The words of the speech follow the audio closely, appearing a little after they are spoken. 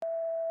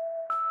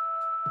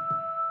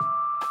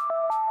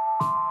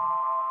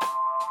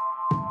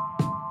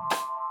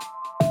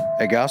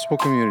At Gospel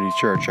Community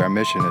Church, our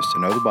mission is to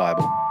know the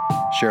Bible,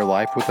 share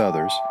life with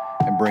others,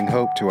 and bring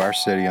hope to our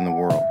city and the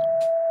world.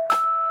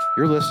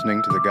 You're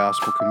listening to the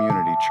Gospel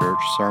Community Church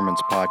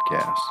Sermons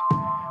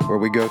Podcast, where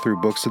we go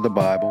through books of the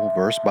Bible,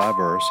 verse by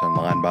verse and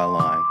line by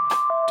line,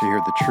 to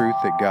hear the truth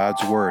that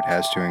God's Word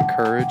has to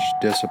encourage,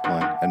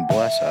 discipline, and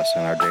bless us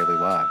in our daily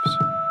lives.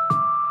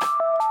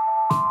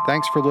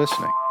 Thanks for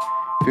listening.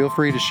 Feel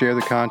free to share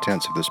the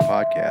contents of this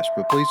podcast,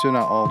 but please do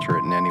not alter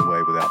it in any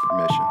way without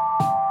permission.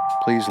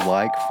 Please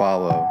like,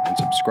 follow, and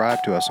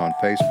subscribe to us on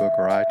Facebook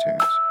or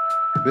iTunes.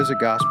 Visit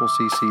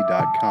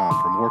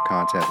gospelcc.com for more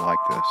content like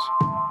this.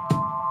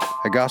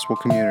 At Gospel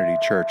Community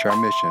Church, our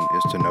mission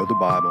is to know the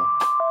Bible,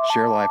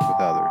 share life with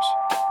others,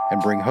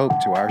 and bring hope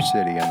to our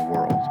city and the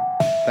world.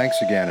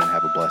 Thanks again and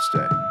have a blessed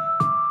day.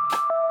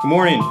 Good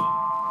morning.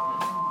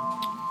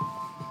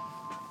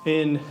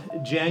 In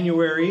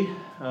January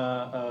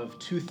of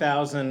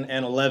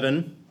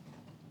 2011,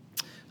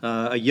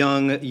 a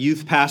young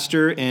youth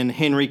pastor in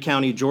Henry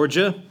County,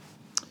 Georgia,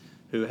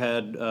 who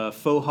had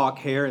faux hawk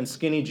hair and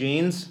skinny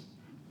jeans.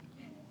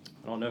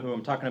 I don't know who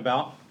I'm talking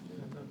about.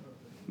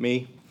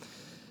 Me.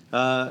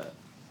 Got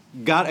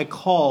a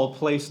call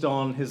placed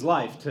on his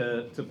life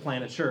to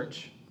plant a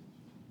church.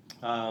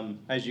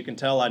 As you can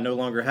tell, I no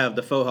longer have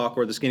the faux hawk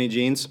or the skinny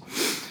jeans.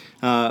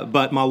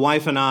 But my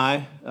wife and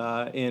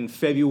I, in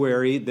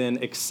February,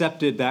 then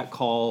accepted that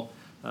call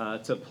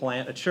to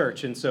plant a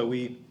church. And so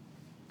we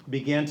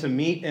began to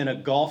meet in a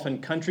golf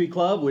and country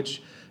club,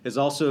 which is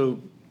also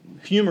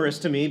humorous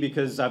to me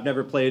because I've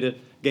never played a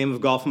game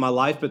of golf in my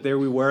life, but there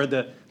we were.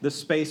 The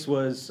space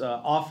was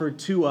offered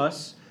to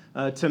us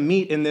to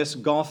meet in this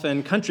golf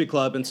and country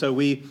club. And so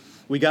we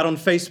got on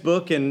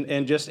Facebook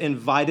and just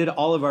invited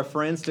all of our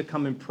friends to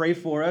come and pray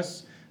for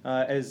us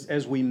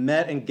as we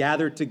met and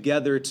gathered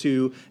together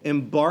to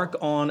embark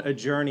on a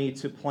journey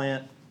to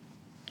plant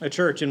a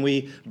church. And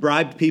we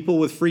bribed people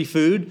with free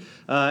food,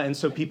 and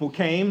so people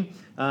came.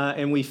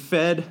 And we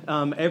fed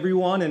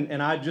everyone,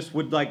 and I just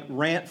would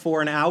rant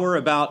for an hour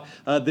about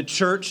the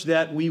church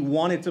that we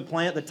wanted to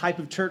plant, the type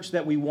of church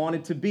that we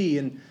wanted to be,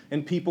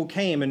 and people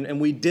came,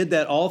 and we did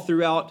that all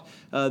throughout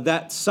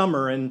that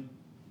summer. And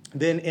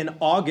then in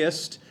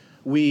August,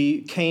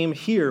 we came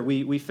here.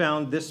 We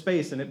found this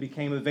space, and it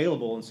became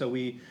available, and so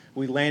we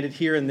landed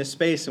here in this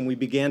space, and we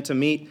began to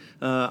meet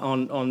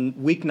on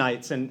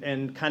weeknights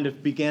and kind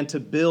of began to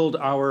build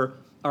our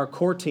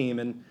core team.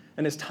 And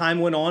as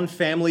time went on,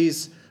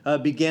 families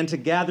began to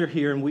gather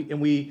here, and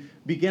we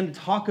began to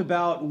talk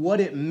about what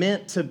it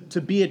meant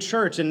to be a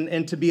church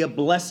and to be a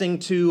blessing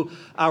to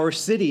our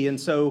city. And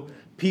so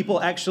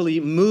people actually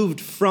moved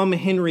from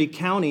Henry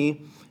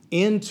County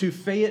into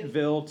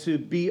Fayetteville to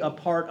be a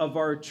part of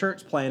our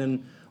church plan.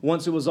 And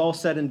once it was all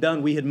said and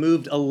done, we had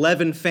moved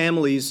 11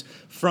 families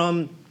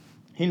from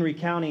Henry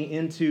County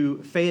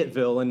into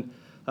Fayetteville, and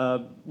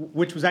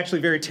which was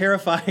actually very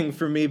terrifying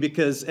for me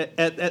because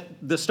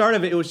at the start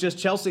of it, it was just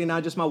Chelsea and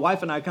I, just my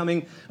wife and I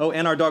coming,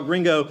 and our dog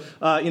Ringo,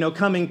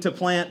 coming to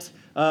plant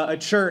a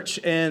church.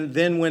 And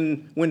then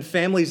when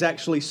families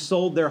actually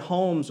sold their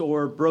homes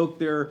or broke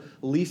their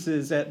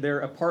leases at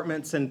their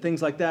apartments and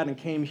things like that and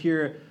came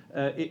here,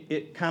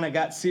 it kind of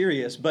got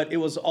serious. But it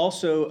was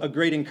also a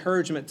great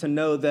encouragement to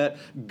know that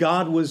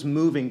God was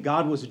moving,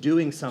 God was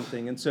doing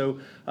something. And so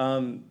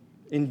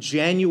in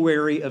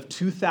January of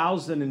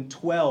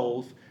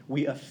 2012,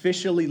 we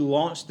officially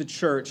launched the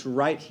church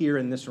right here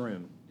in this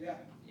room. Yeah.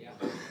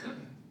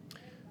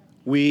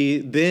 We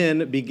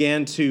then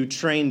began to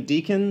train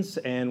deacons,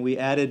 and we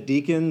added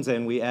deacons,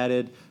 and we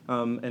added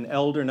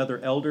another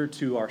elder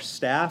to our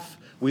staff.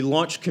 We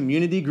launched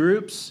community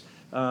groups.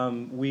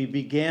 We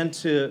began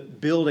to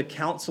build a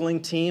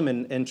counseling team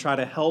and try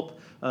to help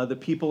the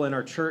people in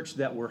our church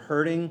that were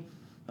hurting.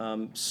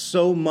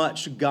 So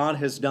much God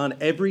has done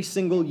every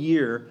single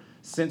year.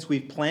 Since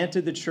we've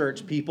planted the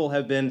church, people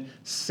have been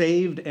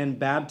saved and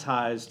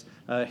baptized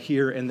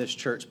here in this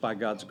church by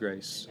God's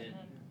grace.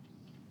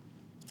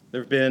 There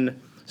have been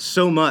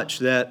so much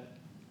that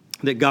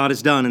God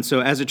has done. And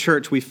so as a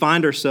church, we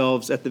find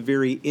ourselves at the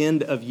very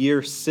end of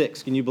year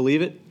 6. Can you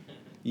believe it?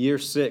 Year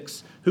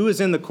 6. Who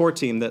is in the core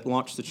team that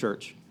launched the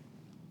church?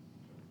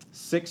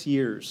 6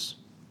 years.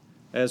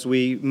 As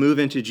we move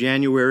into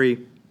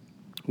January,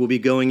 we'll be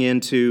going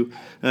into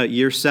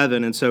year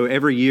 7. And so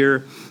every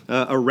year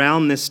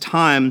around this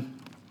time,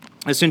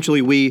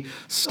 essentially we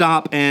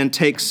stop and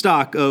take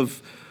stock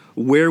of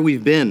where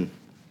we've been,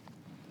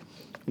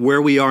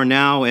 where we are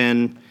now,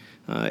 and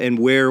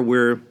where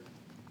we're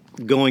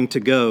going to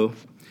go.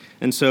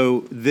 And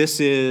so this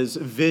is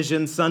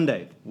Vision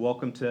Sunday.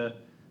 Welcome to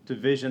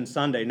Vision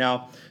Sunday.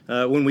 Now,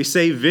 when we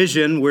say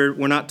vision, we're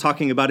not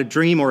talking about a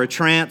dream or a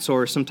trance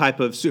or some type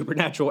of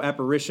supernatural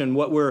apparition.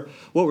 What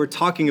we're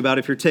talking about,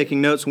 if you're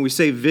taking notes, when we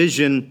say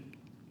vision,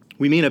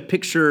 we mean a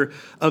picture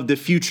of the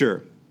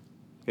future.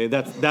 Okay,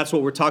 that's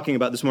what we're talking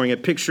about this morning, a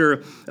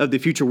picture of the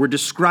future. We're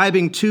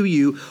describing to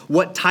you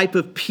what type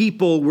of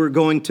people we're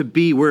going to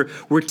be. We're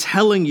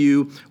telling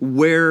you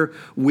where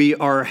we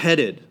are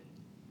headed.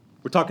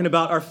 We're talking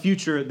about our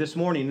future this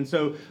morning. And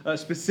so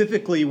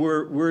specifically,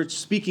 we're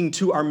speaking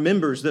to our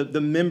members,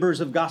 the members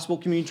of Gospel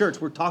Community Church.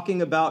 We're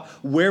talking about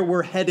where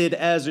we're headed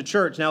as a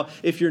church. Now,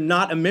 if you're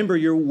not a member,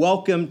 you're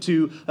welcome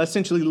to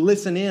essentially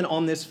listen in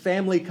on this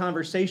family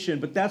conversation.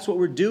 But that's what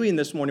we're doing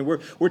this morning.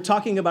 We're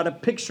talking about a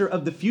picture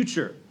of the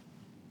future.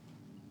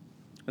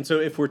 And so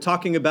if we're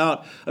talking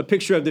about a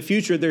picture of the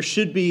future, there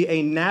should be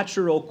a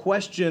natural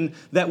question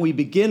that we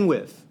begin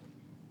with.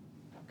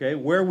 Okay,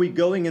 where are we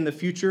going in the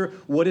future?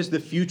 What is the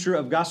future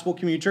of Gospel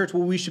Community Church?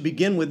 Well, we should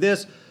begin with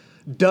this.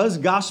 Does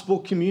Gospel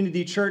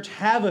Community Church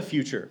have a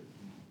future?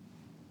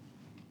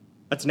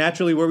 That's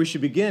naturally where we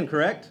should begin,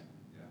 correct?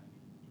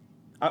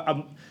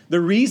 Yeah. The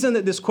reason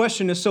that this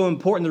question is so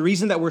important, the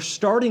reason that we're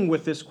starting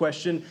with this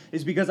question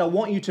is because I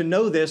want you to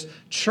know this.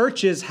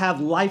 Churches have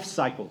life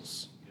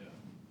cycles. Yeah.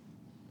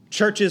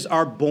 Churches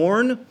are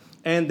born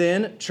and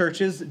then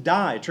churches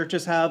die.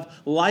 Churches have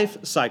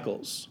life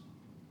cycles.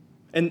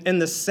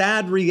 And the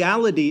sad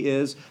reality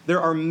is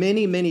there are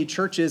many, many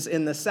churches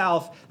in the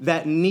South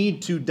that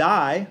need to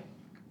die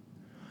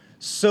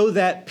so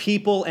that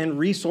people and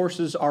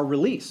resources are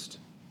released.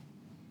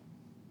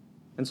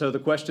 And so the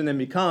question then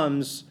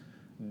becomes,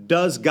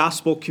 does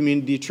Gospel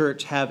Community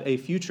Church have a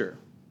future?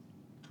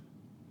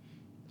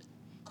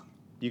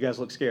 You guys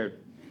look scared.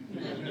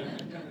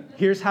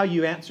 Here's how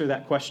you answer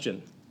that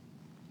question.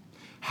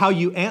 How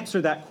you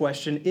answer that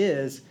question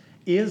is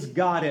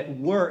God at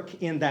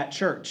work in that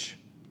church?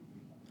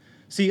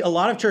 See, a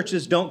lot of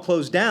churches don't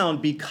close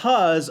down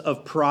because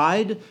of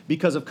pride,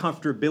 because of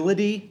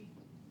comfortability.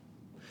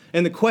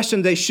 And the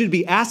question they should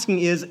be asking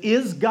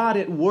is God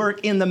at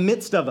work in the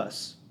midst of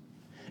us?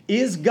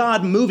 Is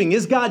God moving?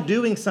 Is God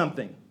doing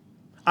something?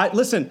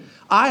 Listen,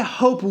 I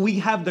hope we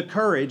have the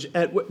courage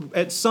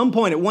at some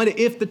point,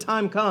 if the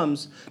time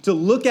comes, to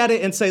look at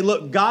it and say,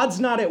 look, God's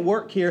not at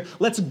work here.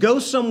 Let's go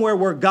somewhere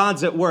where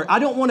God's at work. I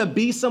don't want to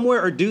be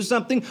somewhere or do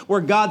something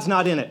where God's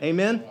not in it.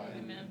 Amen?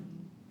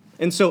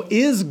 And so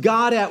is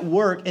God at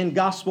work in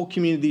Gospel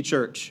Community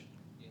Church?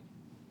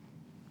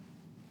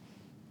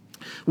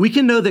 We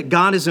can know that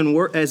God is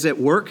at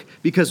work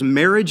because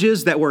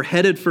marriages that were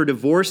headed for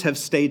divorce have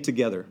stayed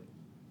together.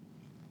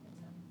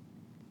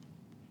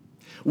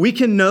 We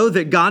can know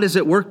that God is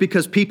at work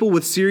because people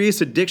with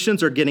serious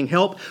addictions are getting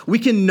help. We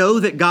can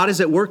know that God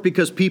is at work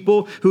because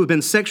people who have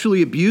been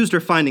sexually abused are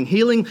finding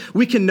healing.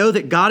 We can know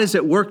that God is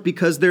at work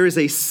because there is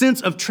a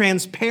sense of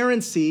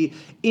transparency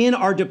in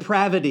our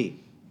depravity.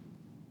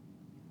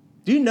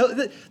 Do you know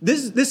that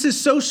this is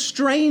so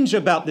strange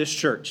about this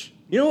church?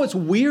 You know what's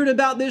weird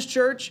about this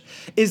church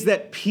is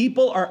that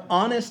people are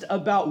honest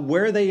about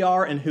where they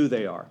are and who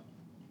they are.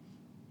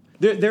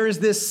 There is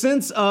this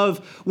sense of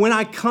when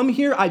I come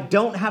here, I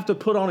don't have to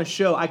put on a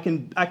show. I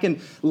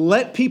can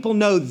let people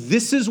know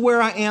this is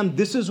where I am,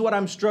 this is what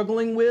I'm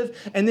struggling with,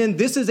 and then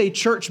this is a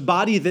church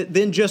body that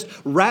then just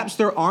wraps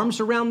their arms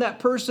around that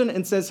person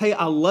and says, hey,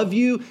 I love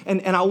you,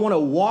 and I want to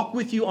walk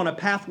with you on a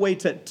pathway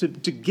to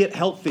get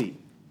healthy.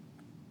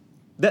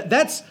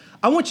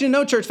 I want you to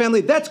know, church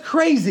family, that's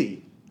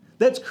crazy.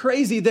 That's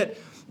crazy that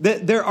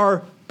there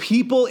are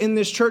people in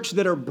this church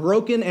that are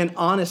broken and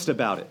honest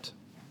about it.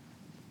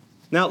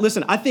 Now,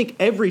 listen, I think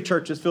every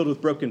church is filled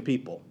with broken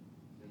people.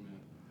 Amen.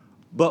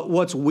 But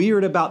what's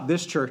weird about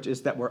this church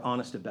is that we're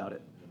honest about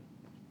it.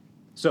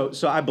 So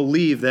I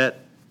believe that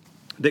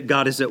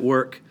God is at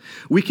work.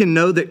 We can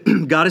know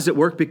that God is at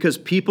work because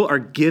people are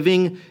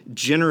giving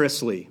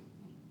generously.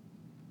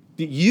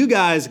 You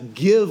guys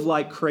give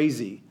like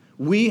crazy.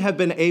 We have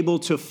been able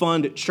to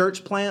fund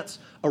church plants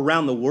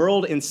around the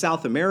world, in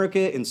South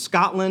America, in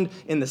Scotland,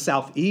 in the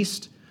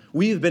Southeast.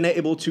 We've been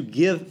able to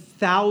give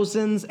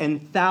thousands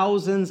and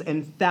thousands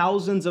and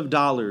thousands of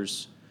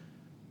dollars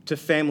to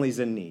families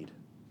in need.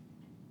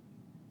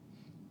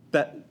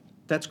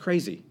 That's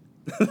crazy.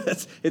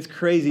 It's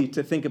crazy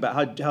to think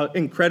about how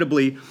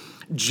incredibly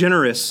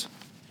generous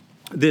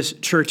this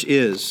church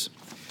is.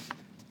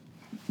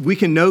 We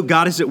can know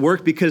God is at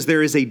work because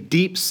there is a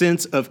deep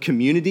sense of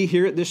community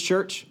here at this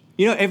church.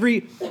 You know,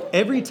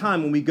 every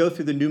time when we go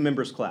through the new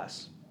members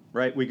class,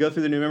 right? We go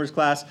through the new members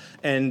class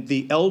and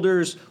the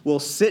elders will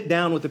sit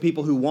down with the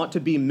people who want to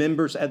be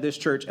members at this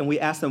church and we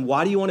ask them,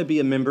 why do you want to be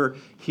a member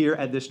here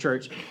at this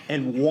church?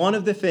 And one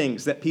of the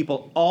things that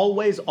people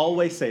always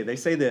say, they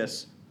say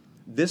this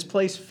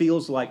place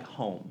feels like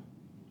home.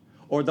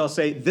 Or they'll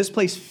say, this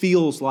place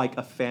feels like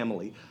a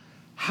family.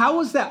 How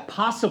is that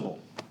possible?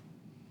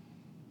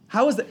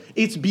 How is that?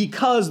 It's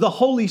because the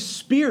Holy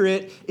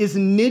Spirit is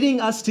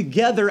knitting us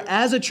together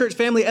as a church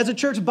family, as a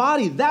church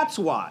body. That's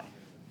why.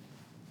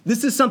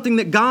 This is something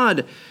that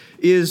God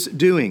is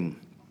doing.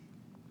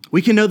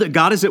 We can know that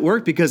God is at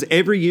work because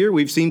every year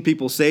we've seen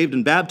people saved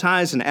and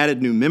baptized and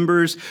added new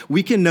members.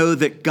 We can know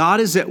that God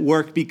is at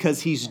work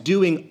because he's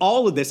doing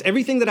all of this.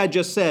 Everything that I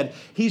just said,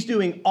 he's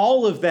doing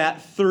all of that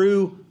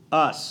through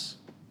us.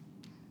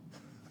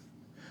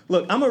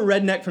 Look, I'm a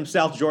redneck from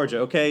South Georgia,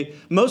 okay?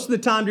 Most of the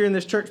time during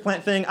this church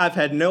plant thing, I've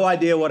had no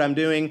idea what I'm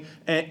doing,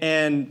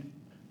 and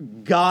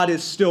God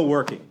is still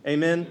working.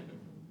 Amen?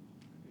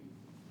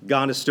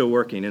 God is still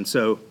working. And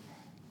so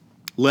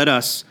let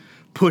us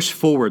push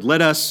forward.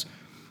 Let us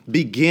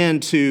begin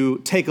to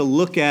take a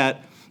look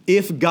at,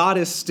 if God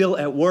is still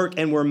at work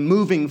and we're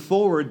moving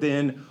forward,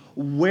 then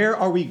where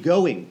are we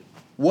going?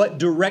 What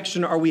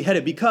direction are we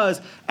headed? Because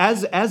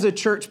as a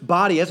church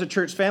body, as a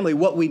church family,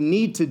 what we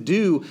need to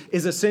do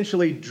is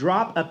essentially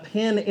drop a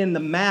pin in the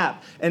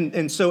map,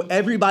 and so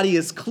everybody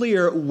is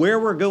clear where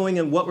we're going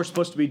and what we're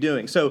supposed to be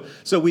doing. So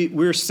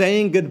we're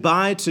saying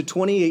goodbye to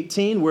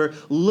 2018. We're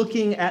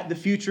looking at the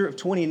future of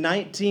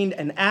 2019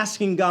 and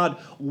asking God,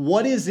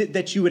 what is it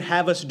that you would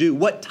have us do?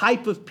 What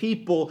type of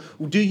people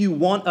do you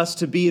want us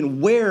to be,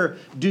 and where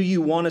do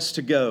you want us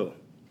to go?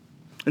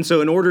 And so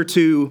in order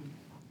to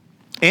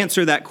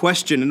answer that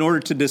question, in order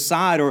to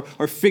decide or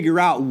figure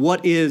out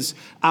what is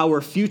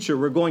our future,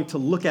 we're going to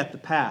look at the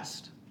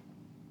past.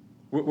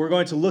 We're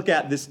going to look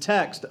at this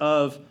text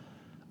of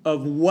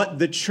what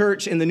the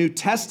church in the New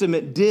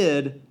Testament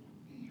did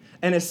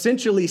and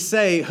essentially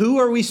say, who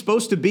are we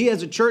supposed to be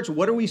as a church?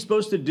 What are we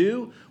supposed to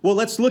do? Well,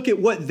 let's look at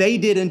what they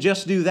did and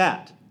just do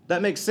that.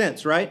 That makes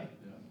sense, right?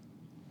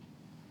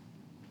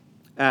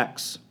 Yeah.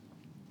 Acts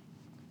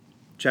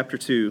chapter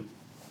 2,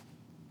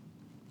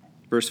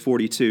 verse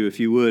 42, if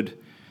you would.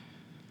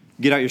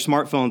 Get out your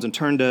smartphones and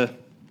turn to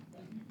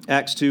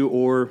Acts 2,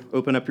 or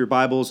open up your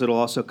Bibles. It'll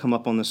also come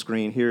up on the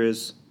screen. Here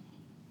is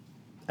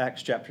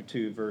Acts chapter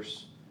 2,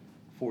 verse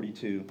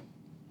 42.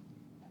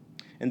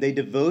 And they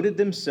devoted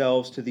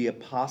themselves to the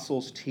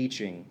apostles'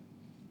 teaching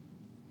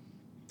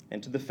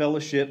and to the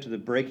fellowship, to the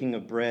breaking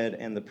of bread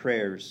and the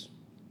prayers.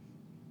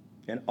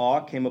 And awe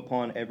came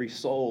upon every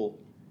soul,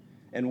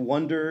 and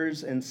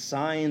wonders and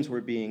signs were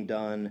being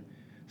done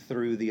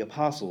through the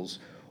apostles.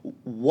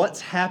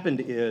 What's happened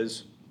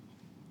is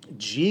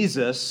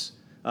Jesus,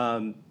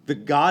 the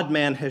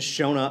God-man, has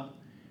shown up.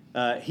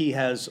 He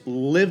has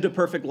lived a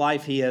perfect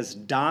life. He has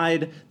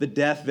died the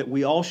death that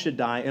we all should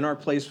die in our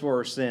place for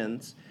our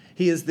sins.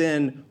 He has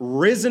then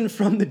risen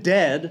from the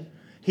dead.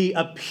 He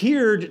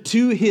appeared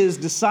to his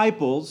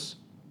disciples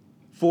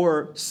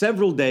for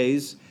several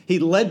days. He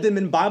led them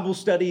in Bible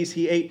studies.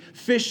 He ate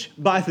fish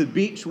by the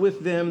beach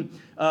with them.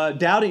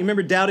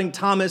 Doubting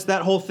Thomas,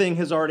 that whole thing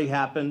has already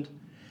happened.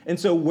 And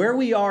so where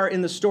we are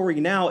in the story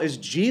now is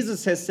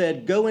Jesus has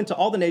said, go into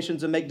all the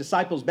nations and make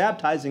disciples,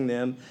 baptizing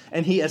them.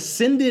 And he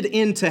ascended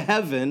into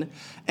heaven.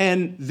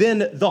 And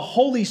then the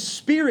Holy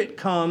Spirit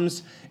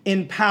comes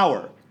in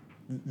power.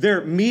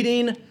 They're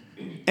meeting,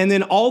 and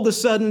then all of a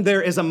sudden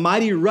there is a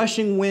mighty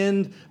rushing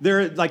wind.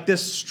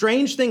 This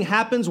strange thing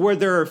happens where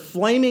there are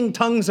flaming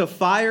tongues of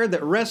fire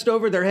that rest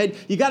over their head.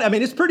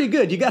 It's pretty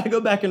good. You got to go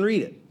back and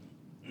read it.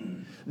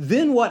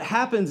 Then what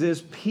happens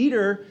is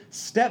Peter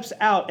steps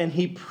out and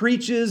he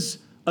preaches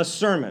a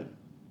sermon.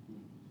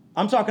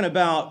 I'm talking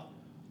about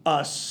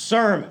a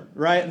sermon,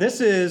 right? This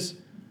is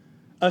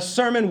a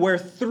sermon where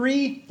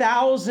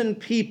 3,000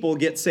 people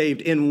get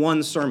saved in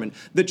one sermon.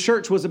 The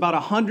church was about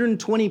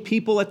 120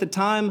 people at the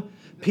time.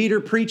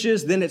 Peter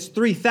preaches, then it's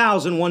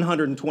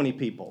 3,120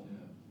 people.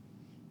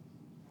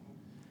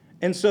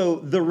 And so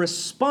the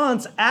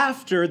response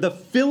after the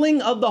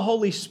filling of the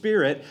Holy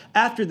Spirit,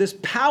 after this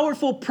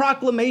powerful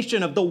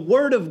proclamation of the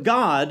Word of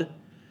God,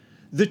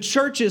 the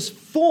church is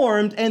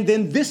formed, and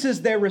then this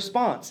is their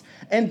response.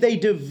 And they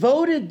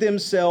devoted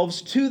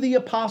themselves to the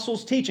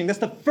apostles' teaching. That's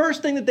the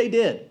first thing that they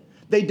did.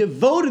 They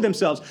devoted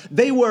themselves.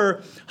 They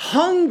were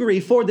hungry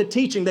for the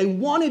teaching. They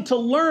wanted to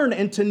learn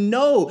and to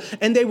know,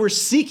 and they were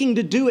seeking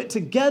to do it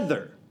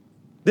together.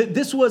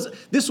 This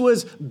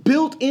was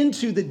built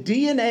into the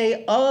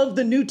DNA of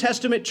the New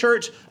Testament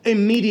church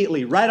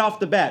immediately, right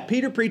off the bat.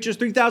 Peter preaches,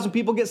 3,000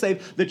 people get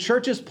saved. The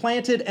church is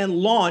planted and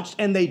launched,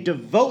 and they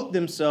devote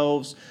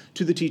themselves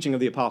to the teaching of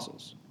the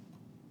apostles.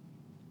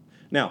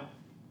 Now,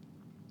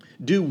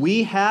 do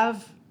we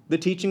have the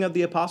teaching of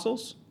the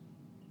apostles?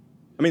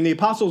 The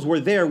apostles were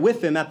there with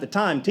them at the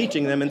time,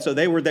 teaching them, and so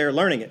they were there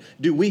learning it.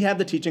 Do we have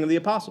the teaching of the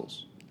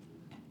apostles?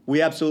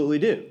 We absolutely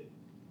do.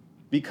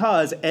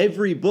 Because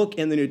every book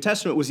in the New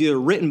Testament was either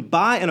written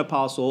by an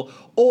apostle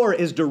or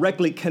is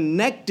directly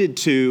connected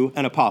to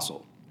an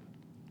apostle.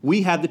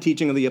 We have the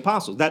teaching of the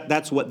apostles.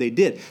 That's what they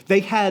did. They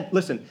had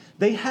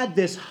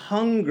this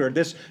hunger,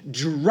 this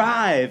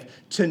drive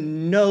to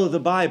know the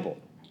Bible.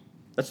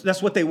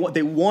 That's what they want.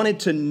 They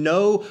wanted to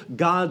know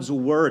God's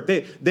word.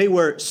 They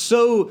were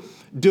so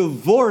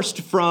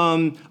divorced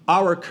from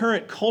our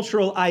current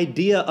cultural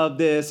idea of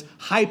this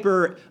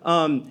hyper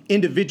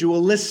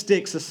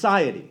individualistic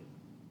society.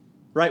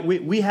 Right?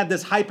 We have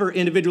this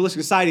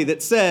hyper-individualistic society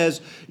that says,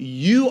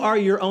 you are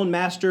your own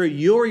master,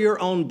 you're your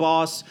own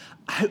boss.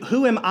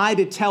 Who am I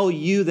to tell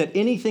you that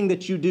anything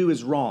that you do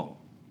is wrong?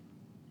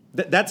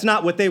 That's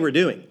not what they were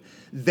doing.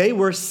 They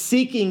were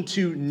seeking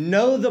to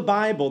know the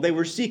Bible. They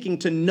were seeking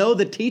to know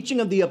the teaching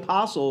of the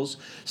apostles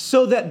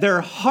so that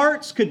their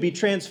hearts could be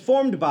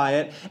transformed by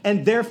it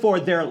and therefore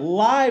their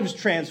lives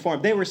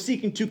transformed. They were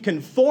seeking to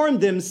conform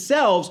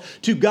themselves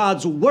to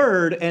God's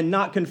word and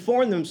not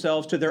conform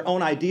themselves to their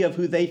own idea of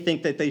who they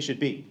think that they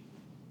should be.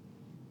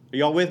 Are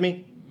y'all with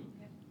me?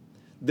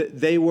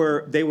 They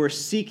were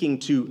seeking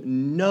to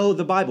know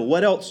the Bible.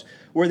 What else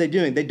were they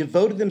doing? They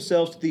devoted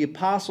themselves to the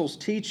apostles'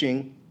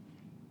 teaching.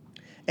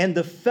 and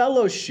the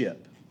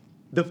fellowship,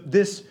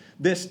 this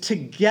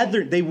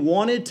together. They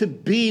wanted to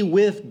be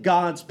with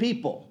God's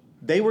people.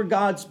 They were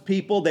God's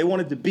people. They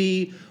wanted to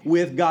be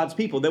with God's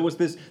people. There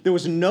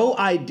was no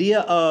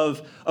idea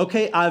of,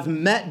 okay, I've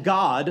met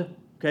God.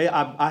 Okay,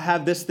 I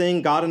have this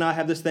thing. God and I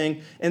have this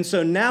thing. And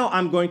so now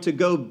I'm going to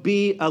go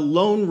be a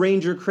Lone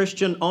Ranger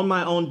Christian on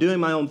my own, doing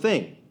my own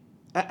thing.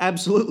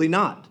 Absolutely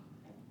not.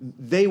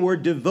 They were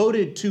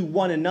devoted to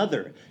one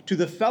another, to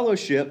the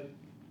fellowship,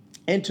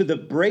 and to the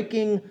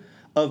breaking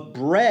of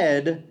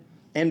bread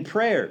and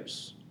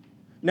prayers.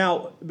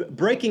 Now,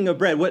 breaking of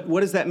bread, what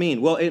does that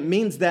mean? Well, it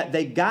means that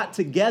they got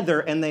together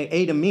and they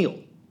ate a meal.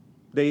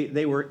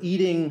 They were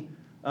eating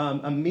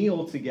a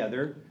meal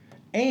together.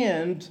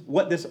 And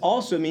what this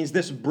also means,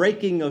 this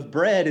breaking of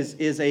bread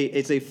is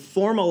a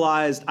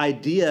formalized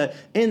idea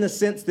in the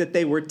sense that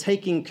they were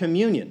taking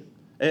communion.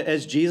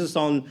 As Jesus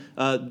on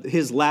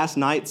his last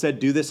night said,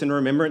 "Do this in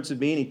remembrance of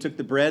me," and he took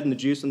the bread and the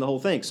juice and the whole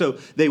thing. So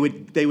they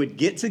would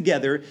get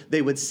together,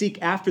 they would seek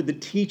after the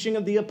teaching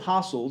of the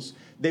apostles,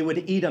 they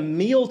would eat a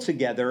meal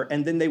together,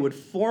 and then they would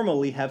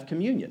formally have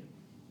communion.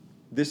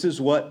 This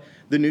is what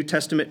the New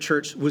Testament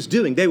church was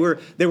doing. They were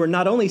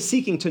not only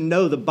seeking to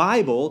know the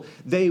Bible,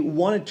 they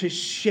wanted to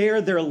share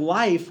their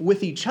life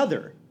with each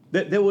other.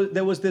 There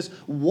was this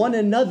one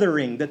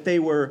anothering that they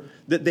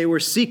were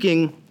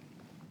seeking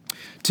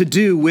to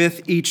do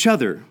with each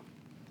other.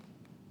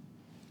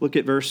 Look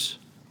at verse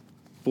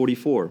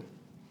 44.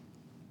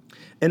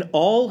 And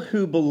all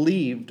who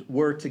believed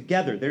were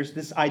together. There's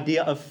this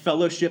idea of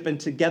fellowship and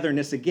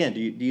togetherness again. Do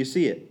you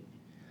see it?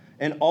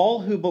 And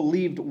all who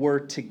believed were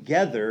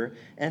together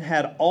and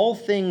had all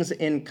things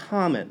in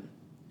common.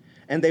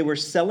 And they were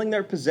selling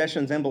their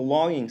possessions and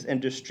belongings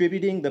and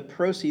distributing the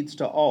proceeds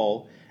to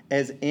all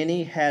as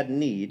any had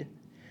need.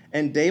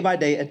 And day by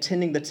day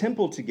attending the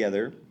temple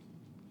together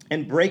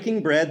and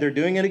breaking bread. They're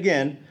doing it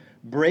again.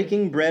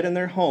 Breaking bread in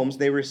their homes.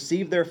 They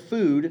received their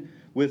food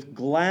with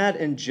glad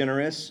and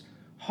generous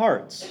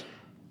hearts.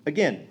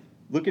 Again,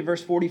 look at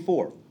verse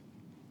 44.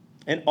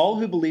 And all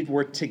who believed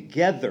were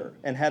together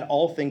and had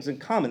all things in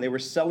common. They were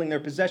selling their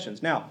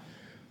possessions. Now,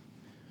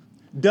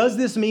 does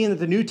this mean that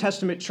the New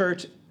Testament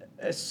church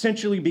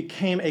essentially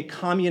became a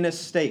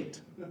communist state?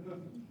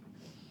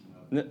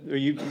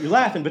 You're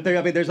laughing, but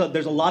there's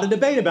a lot of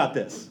debate about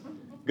this.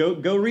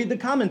 Go read the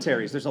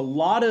commentaries. There's a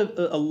lot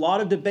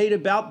of debate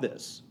about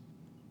this.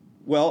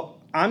 Well,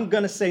 I'm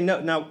going to say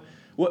no. Now,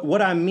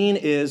 what I mean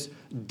is,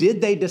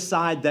 did they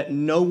decide that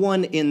no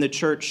one in the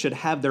church should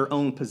have their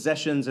own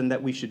possessions and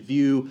that we should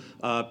view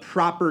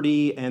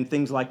property and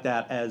things like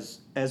that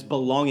as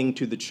belonging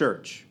to the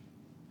church?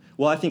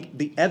 Well, I think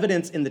the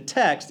evidence in the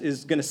text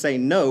is going to say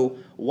no.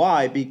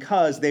 Why?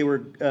 Because they were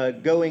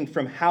going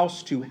from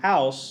house to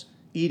house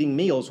eating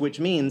meals, which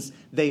means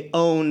they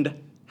owned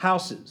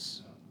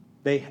houses.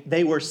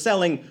 They were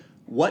selling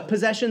what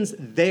possessions?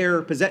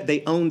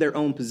 They owned their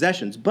own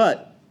possessions.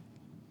 But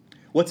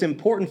what's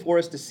important for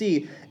us to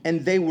see,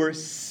 and they were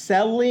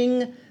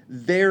selling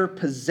their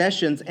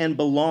possessions and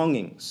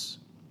belongings.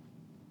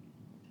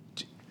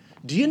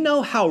 Do you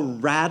know how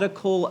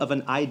radical of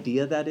an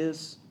idea that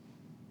is?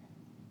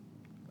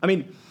 I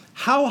mean,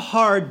 how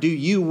hard do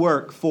you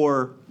work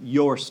for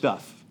your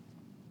stuff?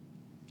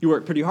 You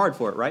work pretty hard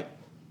for it, right?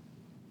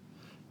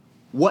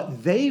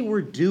 What they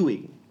were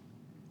doing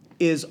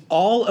is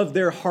all of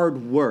their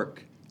hard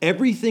work,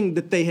 everything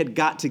that they had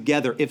got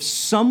together. If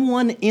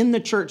someone in the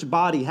church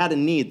body had a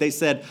need, they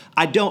said,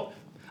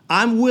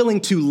 I'm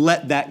willing to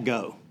let that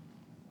go.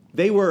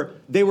 They were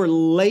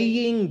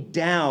laying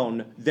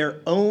down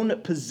their own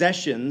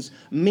possessions,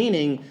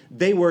 meaning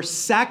they were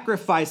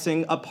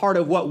sacrificing a part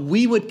of what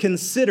we would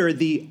consider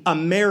the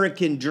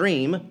American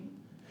dream.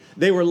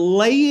 They were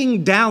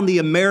laying down the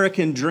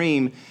American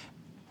dream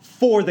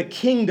for the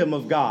kingdom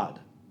of God.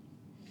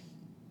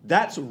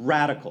 That's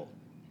radical.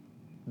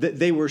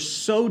 They were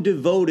so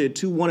devoted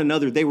to one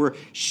another. They were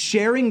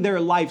sharing their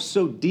life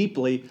so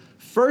deeply,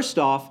 first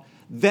off,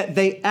 that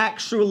they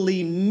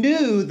actually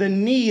knew the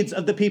needs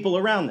of the people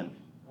around them.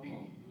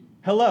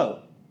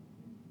 Hello.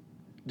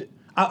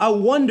 I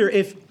wonder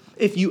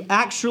if you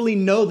actually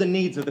know the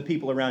needs of the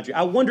people around you.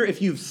 I wonder if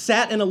you've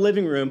sat in a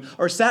living room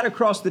or sat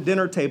across the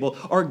dinner table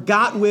or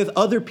got with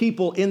other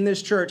people in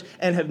this church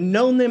and have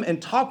known them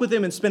and talked with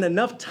them and spent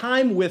enough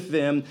time with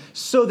them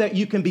so that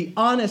you can be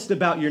honest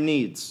about your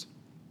needs.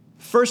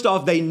 First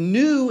off, they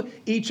knew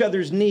each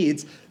other's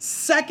needs.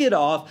 Second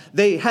off,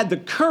 they had the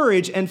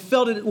courage and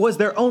felt it was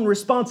their own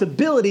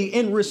responsibility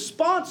in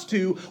response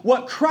to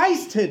what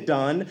Christ had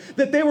done,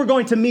 that they were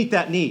going to meet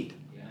that need.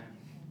 Yeah.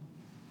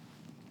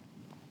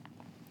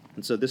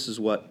 And so this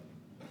is what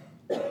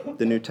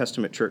the New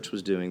Testament church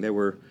was doing. They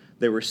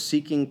were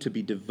seeking to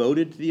be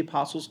devoted to the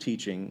apostles'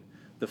 teaching,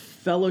 the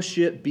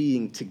fellowship,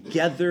 being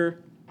together.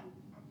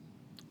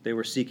 They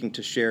were seeking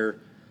to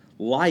share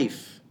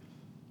life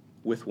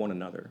with one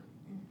another.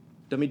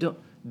 I mean,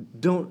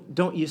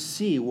 don't you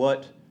see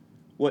what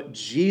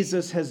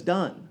Jesus has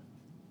done?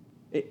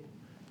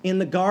 In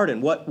the garden,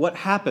 what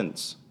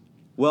happens?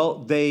 Well,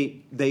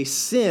 they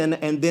sin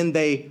and then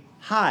they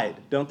hide,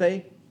 don't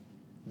they?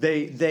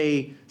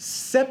 They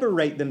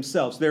separate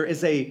themselves. There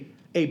is a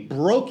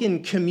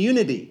broken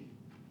community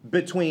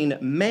between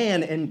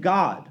man and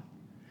God.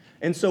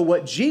 And so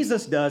what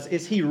Jesus does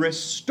is he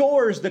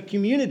restores the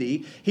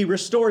community. He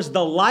restores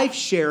the life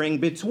sharing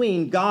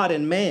between God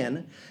and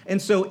man.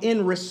 And so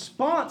in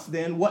response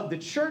then, what the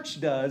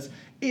church does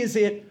is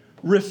it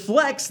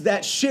reflects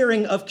that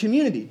sharing of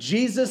community.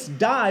 Jesus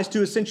dies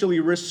to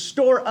essentially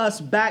restore us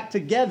back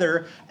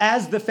together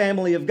as the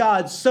family of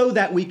God so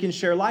that we can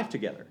share life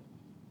together.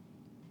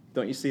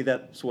 Don't you see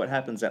that's what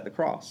happens at the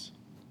cross?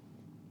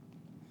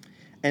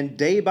 And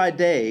day by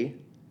day,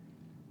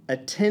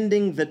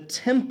 attending the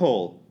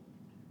temple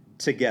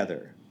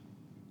together.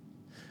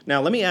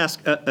 Now, let me ask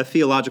a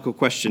theological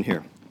question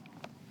here.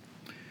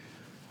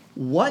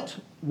 What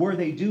were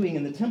they doing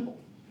in the temple?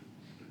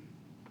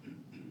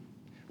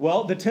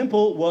 Well, the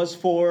temple was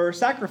for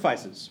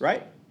sacrifices,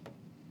 right?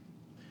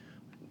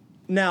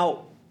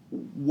 Now,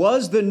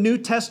 was the New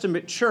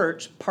Testament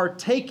church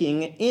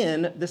partaking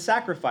in the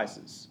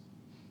sacrifices?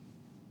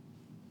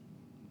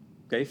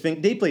 Okay,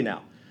 think deeply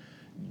now.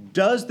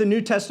 Does the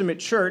New Testament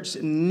church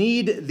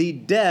need the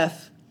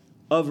death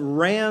of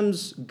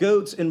rams,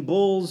 goats, and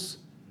bulls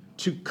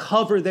to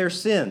cover their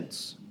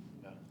sins?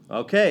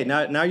 Okay,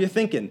 now you're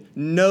thinking,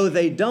 no,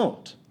 they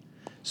don't.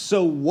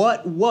 So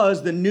what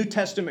was the New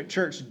Testament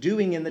church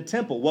doing in the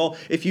temple? Well,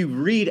 if you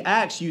read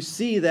Acts, you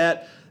see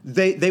that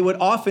they would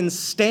often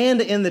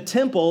stand in the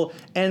temple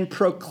and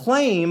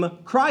proclaim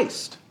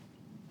Christ.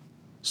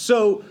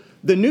 So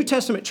the New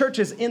Testament church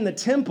is in the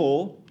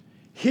temple,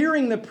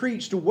 hearing the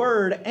preached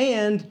word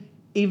and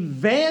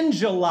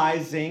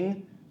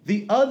evangelizing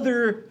the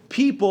other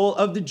people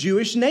of the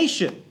Jewish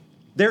nation.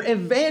 They're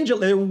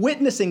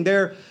witnessing,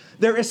 they're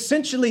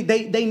essentially,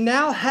 they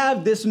now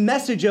have this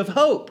message of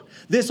hope.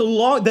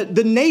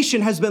 The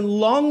nation has been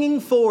longing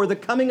for the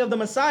coming of the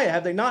Messiah,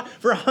 have they not?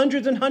 For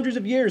hundreds and hundreds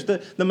of years,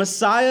 the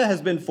Messiah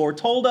has been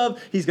foretold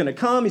of. He's going to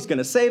come. He's going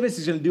to save us.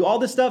 He's going to do all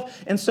this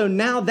stuff. And so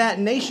now that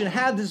nation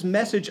had this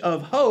message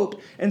of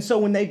hope. And so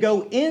when they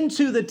go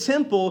into the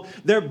temple,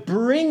 they're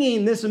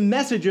bringing this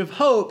message of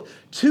hope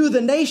to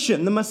the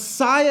nation. The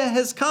Messiah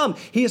has come.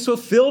 He has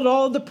fulfilled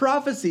all of the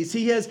prophecies.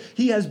 He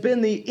has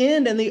been the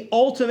end and the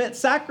ultimate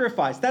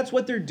sacrifice. That's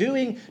what they're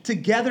doing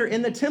together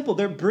in the temple.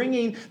 They're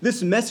bringing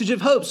this message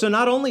of hope. So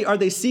not only are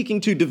they seeking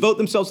to devote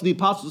themselves to the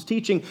apostles'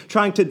 teaching,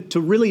 trying to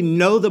really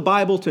know the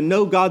Bible, to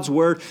know God's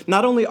word,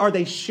 not only are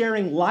they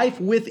sharing life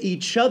with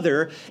each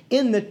other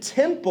in the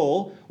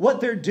temple,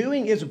 what they're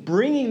doing is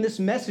bringing this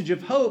message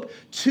of hope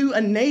to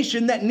a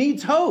nation that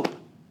needs hope.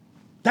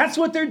 That's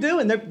what they're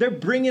doing. They're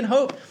bringing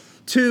hope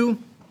to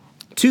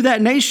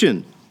that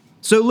nation.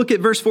 So look at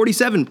verse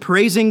 47,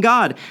 praising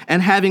God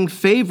and having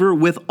favor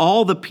with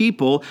all the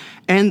people.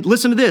 And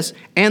listen to this,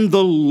 and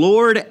the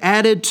Lord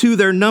added to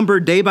their number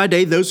day by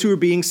day those who were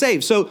being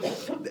saved. So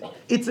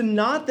it's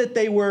not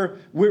that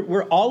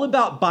we're all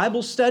about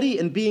Bible study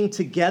and being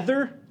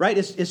together, right?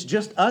 It's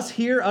just us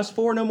here, us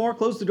four, no more,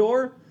 close the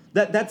door.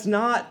 That's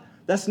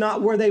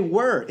not where they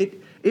were.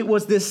 It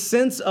was this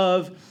sense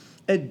of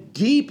a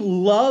deep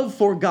love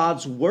for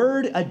God's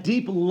word, a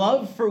deep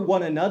love for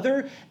one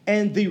another,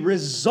 and the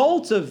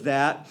result of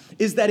that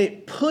is that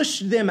it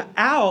pushed them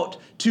out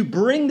to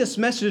bring this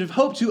message of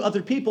hope to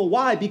other people.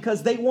 Why?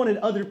 Because they wanted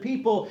other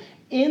people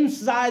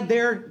inside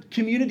their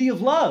community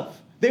of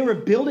love. They were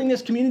building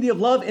this community of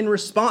love in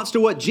response to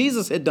what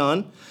Jesus had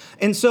done.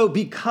 And so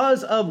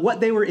because of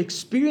what they were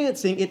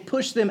experiencing, it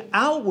pushed them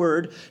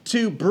outward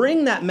to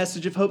bring that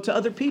message of hope to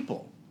other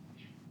people.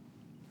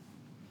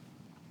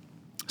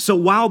 So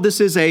while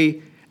this is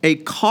a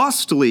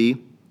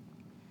costly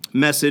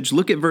message,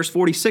 look at verse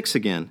 46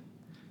 again.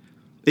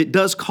 It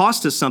does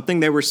cost us something.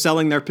 They were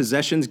selling their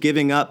possessions,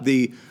 giving up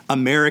the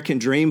American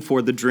dream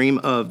for the dream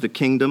of the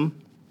kingdom.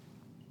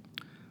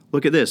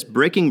 Look at this.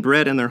 Breaking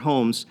bread in their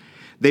homes,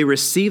 they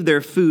received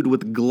their food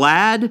with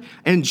glad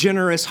and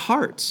generous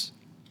hearts.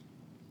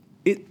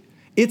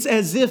 It's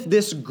as if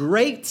this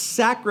great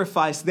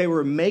sacrifice they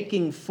were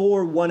making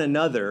for one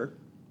another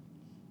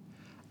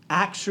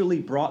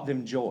actually brought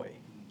them joy.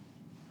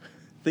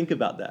 Think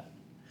about that.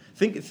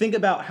 Think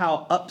about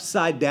how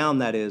upside down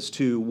that is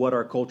to what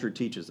our culture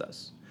teaches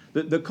us.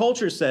 The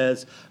culture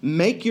says,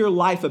 make your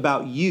life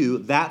about you.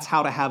 That's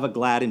how to have a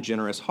glad and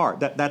generous heart.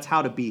 That's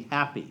how to be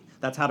happy.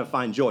 That's how to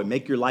find joy.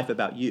 Make your life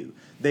about you.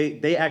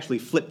 They actually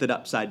flipped it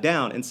upside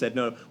down and said,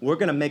 no, we're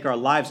going to make our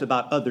lives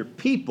about other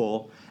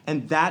people,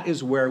 and that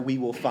is where we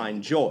will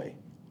find joy.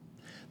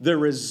 The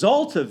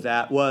result of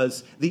that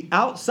was the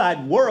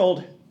outside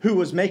world, who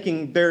was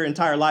making their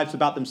entire lives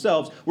about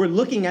themselves, were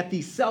looking at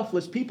these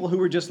selfless people who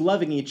were just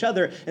loving each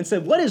other and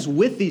said, what is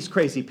with these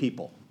crazy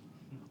people?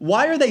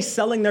 Why are they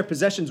selling their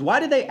possessions? Why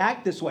did they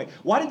act this way?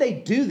 Why did they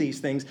do these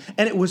things?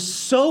 And it was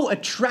so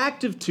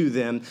attractive to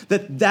them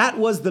that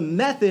was the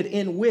method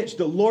in which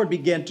the Lord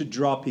began to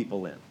draw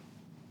people in.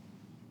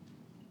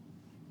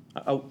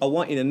 I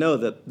want you to know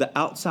that the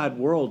outside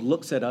world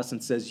looks at us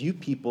and says, you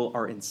people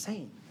are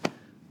insane.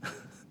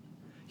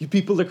 You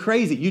people are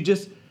crazy.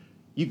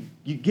 You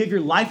give your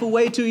life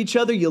away to each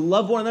other. You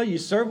love one another. You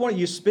serve one another.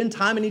 You spend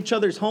time in each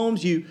other's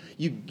homes. You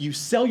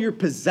sell your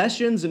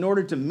possessions in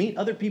order to meet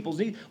other people's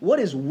needs. What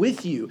is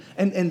with you?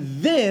 And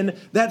then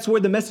that's where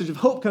the message of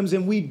hope comes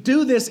in. We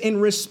do this in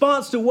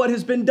response to what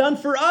has been done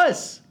for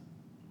us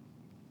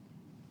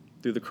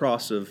through the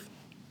cross of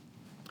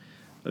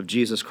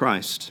Jesus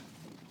Christ.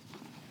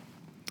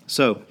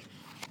 So,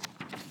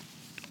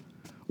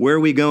 where are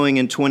we going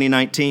in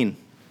 2019?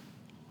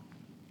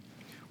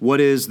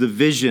 What is the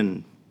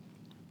vision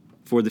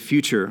for the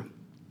future?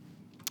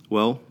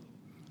 Well,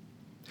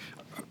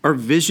 our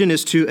vision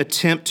is to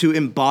attempt to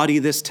embody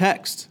this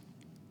text.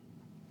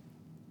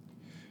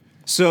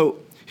 So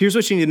here's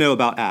what you need to know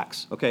about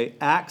Acts, okay?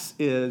 Acts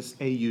is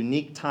a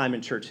unique time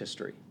in church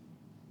history.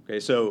 Okay,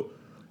 so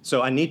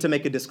I need to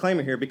make a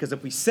disclaimer here, because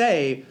if we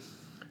say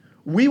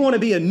we want to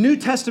be a New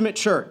Testament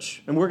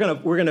church and we're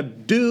gonna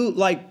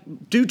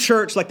do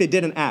church like they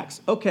did in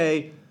Acts.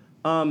 Okay,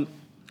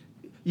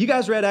 you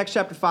guys read Acts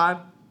chapter 5?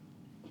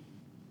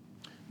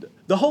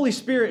 The Holy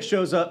Spirit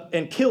shows up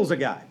and kills a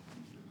guy.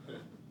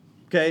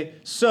 Okay,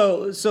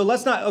 so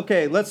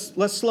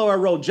let's slow our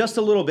roll just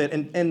a little bit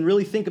and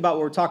really think about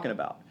what we're talking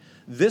about.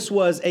 This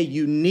was a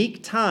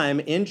unique time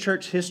in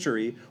church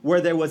history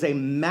where there was a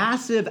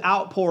massive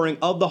outpouring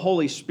of the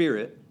Holy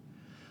Spirit.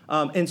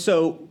 And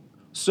so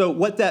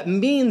what that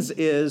means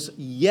is,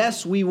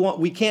 yes,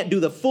 we can't do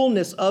the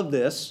fullness of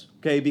this,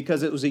 okay,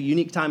 because it was a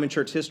unique time in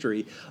church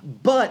history.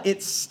 But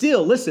it's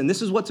still, listen,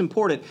 this is what's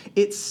important.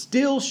 It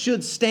still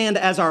should stand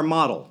as our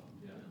model,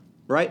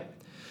 right?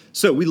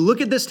 So we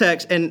look at this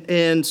text,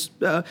 and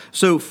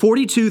so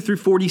 42 through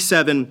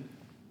 47,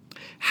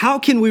 how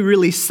can we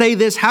really say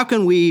this? How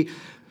can we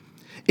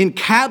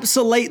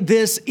encapsulate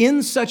this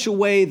in such a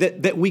way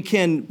that we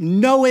can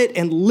know it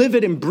and live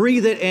it and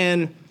breathe it?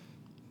 And,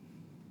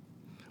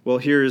 well,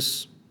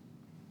 here's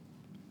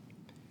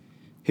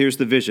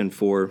the vision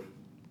for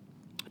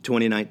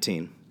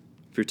 2019.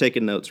 If you're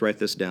taking notes, write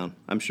this down.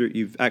 I'm sure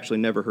you've actually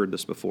never heard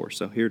this before,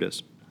 so here it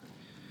is.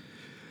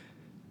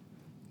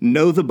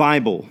 Know the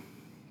Bible,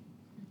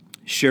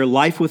 share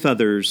life with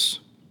others,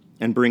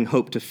 and bring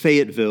hope to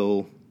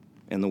Fayetteville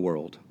and the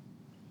world.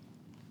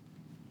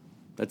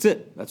 That's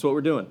it. That's what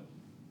we're doing.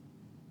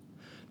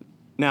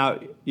 Now,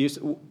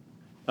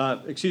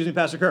 excuse me,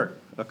 Pastor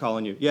Kirk, I'm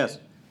calling you. Yes.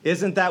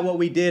 Isn't that what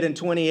we did in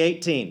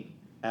 2018?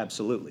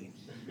 Absolutely.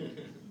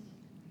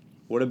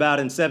 What about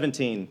in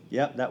 17?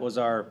 Yep, that was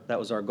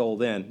our goal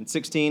then. In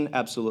 16,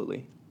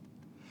 absolutely.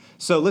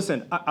 So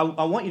listen, I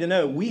want you to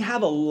know we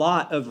have a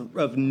lot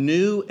of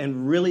new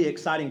and really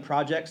exciting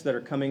projects that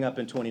are coming up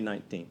in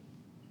 2019.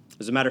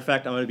 As a matter of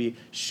fact, I'm going to be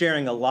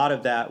sharing a lot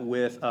of that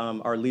with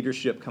our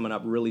leadership coming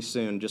up really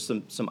soon. Just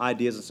some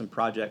ideas and some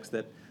projects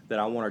that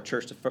I want our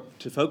church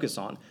to focus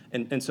on.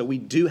 And so we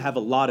do have a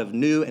lot of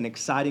new and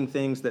exciting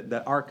things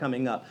that are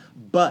coming up.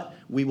 But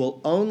we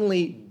will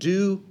only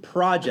do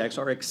projects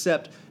or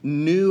accept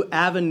new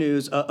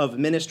avenues of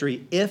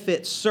ministry if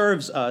it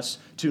serves us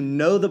to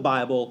know the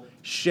Bible,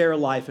 share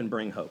life, and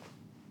bring hope.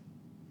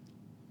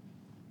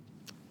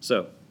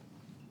 So,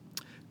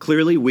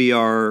 clearly we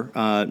are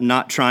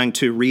not trying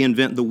to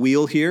reinvent the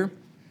wheel here.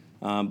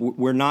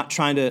 We're not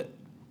trying to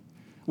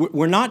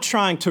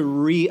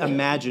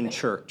reimagine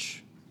church.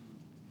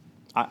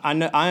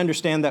 I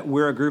understand that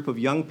we're a group of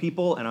young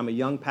people, and I'm a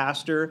young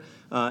pastor,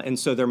 and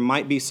so there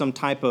might be some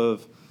type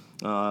of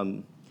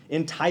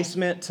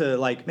enticement to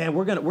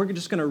we're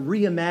just gonna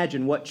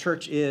reimagine what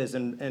church is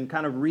and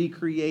kind of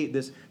recreate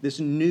this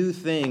new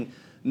thing.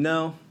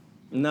 No.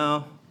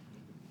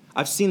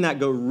 I've seen that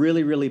go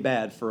really, really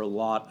bad for a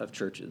lot of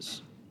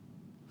churches.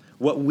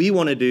 What we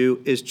want to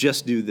do is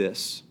just do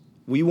this.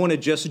 We want to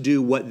just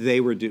do what they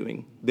were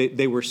doing.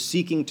 They were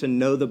seeking to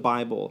know the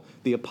Bible,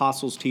 the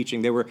apostles'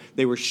 teaching.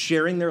 They were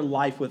sharing their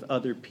life with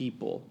other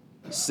people,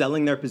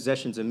 selling their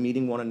possessions and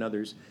meeting one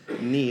another's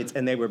needs,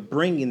 and they were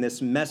bringing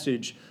this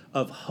message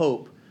of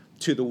hope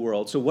to the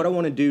world. So what I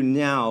want to do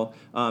now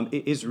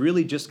is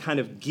really just kind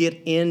of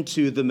get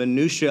into the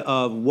minutia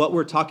of what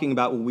we're talking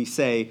about when we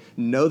say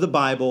know the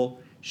Bible,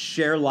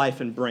 share life,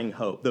 and bring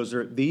hope. Those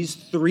are these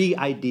three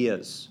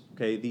ideas.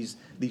 Okay, these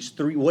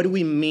three, what do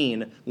we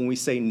mean when we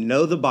say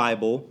know the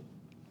Bible,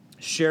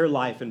 share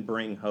life, and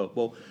bring hope?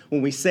 Well,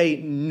 when we say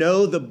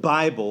know the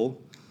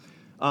Bible,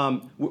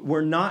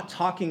 we're not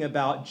talking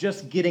about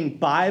just getting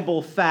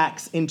Bible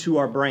facts into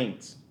our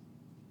brains.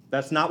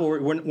 That's not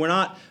what we're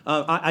not.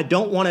 I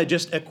don't want to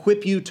just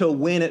equip you to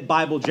win at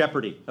Bible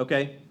Jeopardy,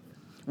 okay?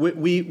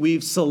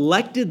 We've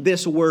selected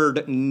this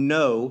word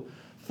know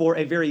for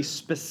a very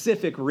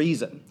specific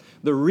reason.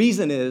 The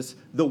reason is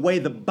the way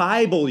the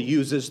Bible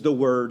uses the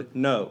word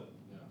know.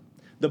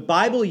 The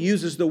Bible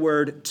uses the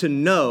word to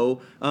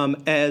know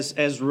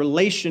as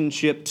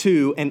relationship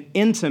to an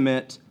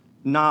intimate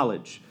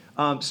knowledge.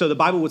 So the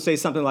Bible would say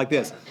something like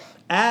this.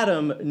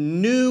 Adam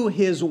knew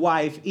his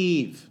wife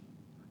Eve.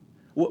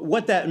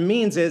 What that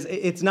means is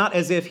it's not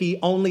as if he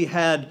only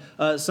had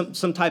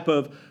some type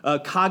of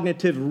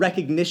cognitive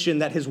recognition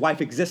that his wife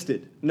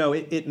existed. No,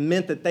 it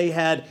meant that they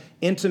had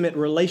intimate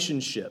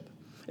relationship.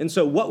 And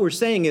so what we're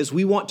saying is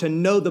we want to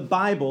know the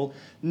Bible,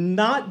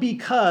 not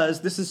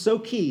because, this is so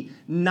key,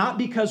 not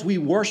because we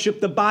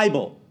worship the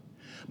Bible,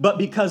 but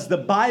because the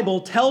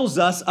Bible tells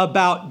us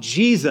about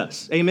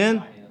Jesus.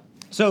 Amen?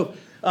 So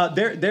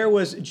there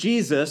was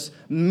Jesus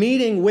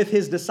meeting with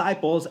his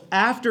disciples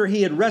after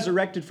he had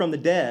resurrected from the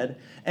dead.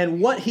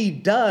 And what he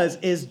does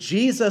is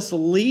Jesus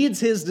leads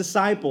his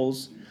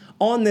disciples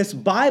on this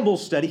Bible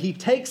study. He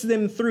takes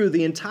them through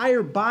the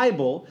entire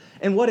Bible.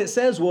 And what it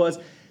says was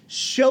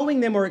showing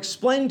them or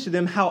explaining to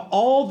them how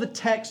all the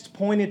text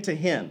pointed to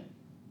him.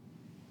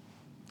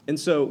 And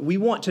so we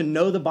want to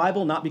know the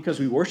Bible, not because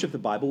we worship the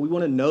Bible. We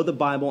want to know the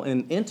Bible in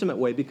an intimate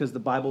way because the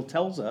Bible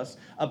tells us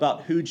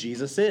about who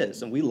Jesus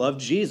is. And we love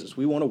Jesus.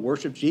 We want to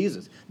worship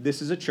Jesus.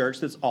 This is a church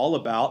that's all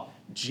about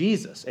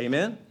Jesus.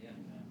 Amen? Yeah.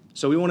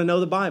 So we want to know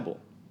the Bible.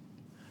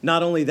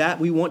 Not only that,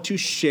 we want to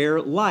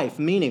share life,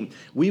 meaning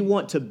we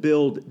want to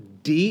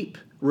build deep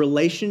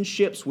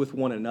relationships with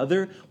one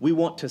another. We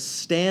want to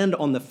stand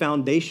on the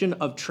foundation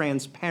of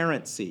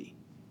transparency.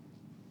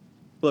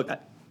 Look,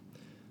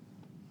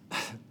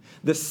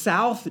 the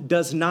South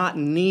does not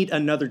need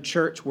another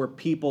church where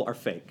people are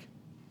fake.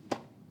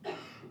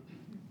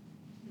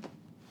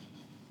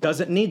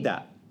 Doesn't need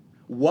that.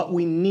 What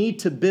we need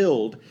to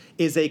build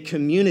is a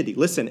community.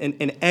 Listen,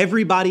 and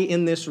everybody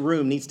in this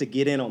room needs to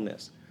get in on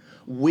this.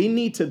 We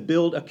need to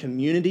build a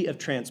community of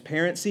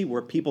transparency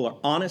where people are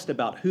honest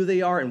about who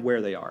they are and where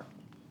they are.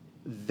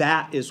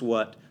 That is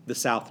what the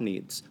South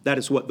needs. That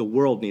is what the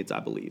world needs,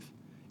 I believe,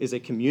 is a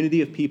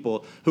community of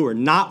people who are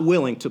not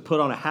willing to put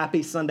on a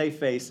happy Sunday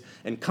face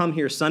and come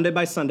here Sunday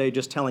by Sunday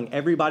just telling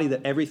everybody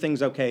that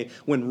everything's okay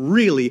when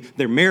really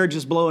their marriage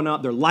is blowing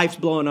up, their life's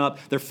blowing up,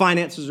 their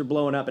finances are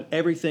blowing up, and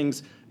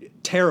everything's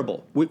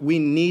terrible. We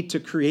need to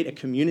create a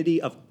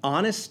community of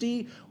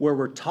honesty where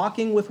we're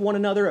talking with one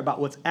another about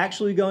what's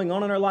actually going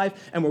on in our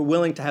life, and we're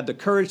willing to have the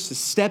courage to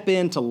step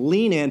in, to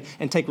lean in,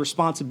 and take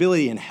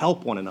responsibility and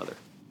help one another.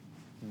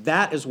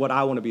 That is what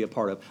I want to be a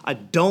part of. I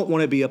don't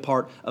want to be a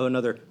part of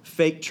another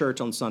fake church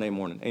on Sunday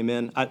morning.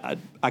 Amen?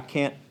 I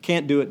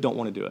can't do it, don't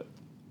want to do it.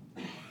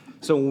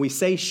 So when we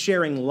say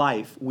sharing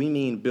life, we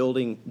mean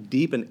building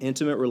deep and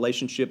intimate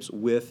relationships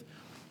with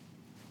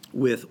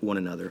one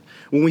another.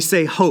 When we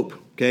say hope,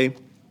 okay,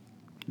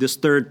 this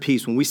third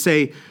piece, when we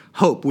say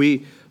hope,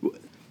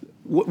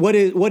 what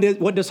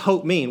does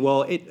hope mean?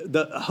 Well,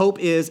 the hope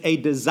is a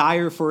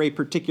desire for a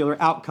particular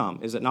outcome,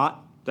 is it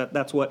not?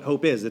 That's what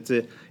hope is.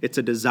 It's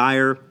a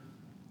desire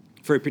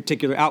for a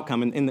particular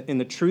outcome.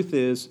 And the truth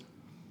is,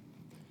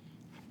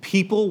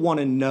 people want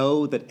to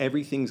know that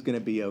everything's going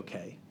to be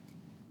okay.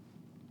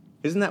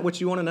 Isn't that what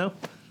you want to know?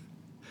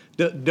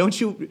 Don't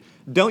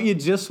you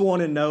just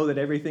want to know that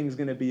everything's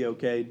going to be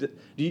okay? Do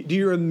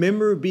you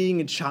remember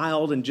being a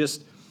child and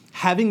just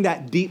having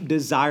that deep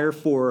desire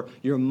for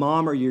your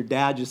mom or your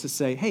dad just to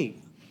say, hey,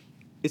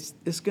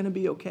 it's going to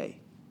be okay?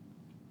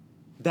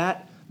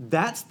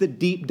 That's the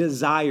deep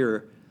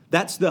desire.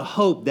 That's the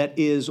hope that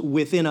is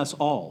within us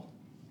all.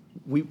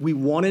 We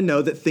want to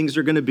know that things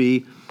are going to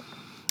be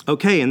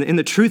okay. And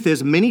the truth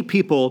is, many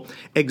people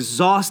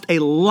exhaust a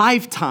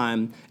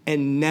lifetime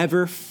and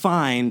never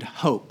find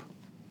hope.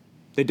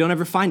 They don't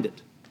ever find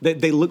it.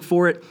 They look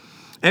for it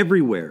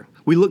everywhere.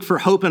 We look for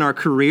hope in our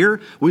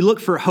career. We look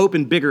for hope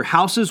in bigger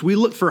houses. We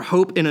look for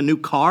hope in a new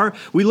car.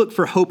 We look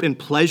for hope in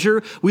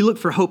pleasure. We look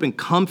for hope in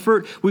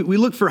comfort. We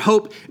look for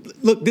hope.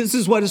 Look, this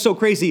is what is so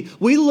crazy.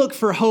 We look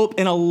for hope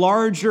in a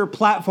larger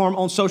platform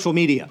on social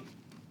media.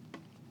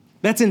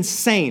 That's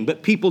insane,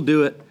 but people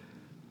do it.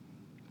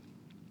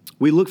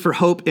 We look for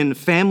hope in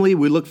family.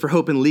 We look for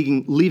hope in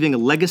leaving a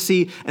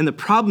legacy. And the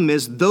problem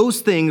is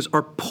those things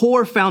are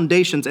poor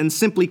foundations and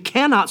simply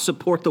cannot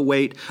support the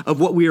weight of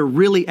what we are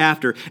really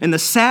after. And the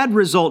sad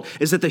result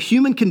is that the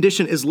human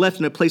condition is left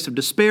in a place of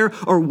despair,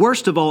 or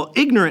worst of all,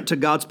 ignorant to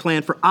God's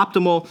plan for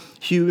optimal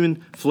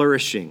human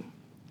flourishing.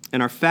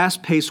 And our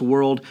fast-paced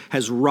world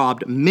has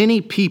robbed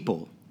many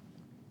people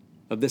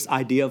of this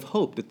idea of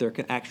hope, that there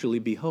can actually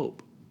be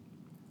hope.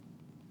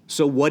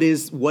 So what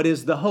is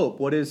the hope?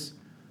 What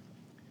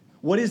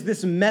is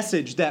this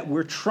message that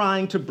we're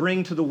trying to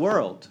bring to the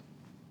world,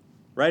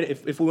 right?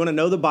 If we want to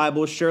know the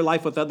Bible, share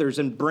life with others,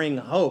 and bring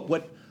hope,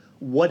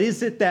 what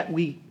is it that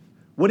we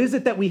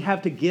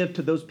have to give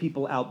to those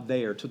people out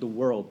there, to the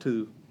world,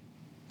 to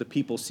the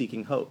people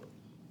seeking hope?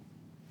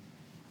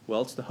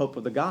 Well, it's the hope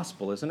of the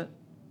gospel, isn't it?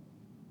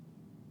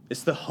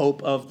 It's the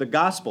hope of the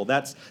gospel.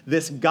 That's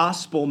this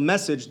gospel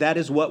message. That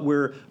is what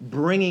we're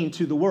bringing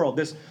to the world.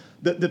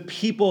 The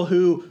people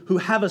who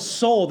have a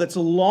soul that's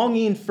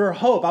longing for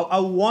hope. I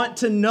want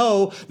to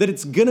know that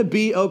it's going to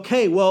be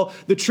okay. Well,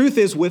 the truth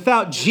is,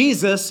 without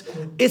Jesus,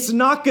 it's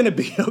not going to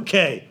be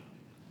okay.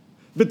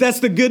 But that's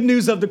the good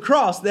news of the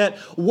cross, that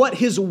what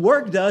his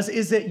work does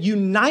is it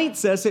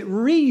unites us, it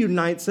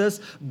reunites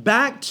us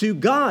back to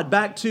God,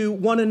 back to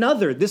one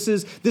another. This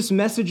is this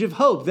message of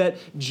hope, that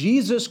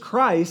Jesus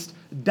Christ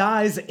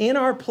dies in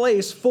our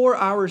place for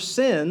our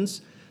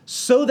sins,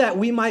 so that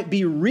we might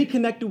be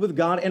reconnected with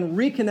God and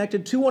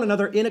reconnected to one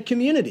another in a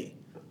community.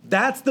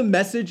 That's the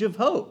message of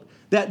hope.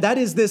 That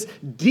is this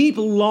deep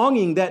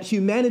longing that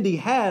humanity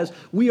has.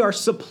 We're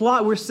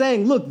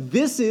saying, look,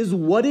 this is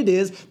what it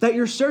is that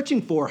you're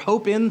searching for,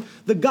 hope in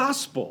the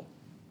gospel.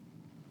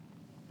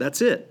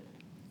 That's it.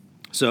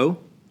 So,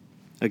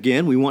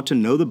 again, we want to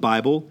know the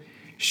Bible,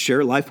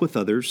 share life with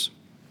others,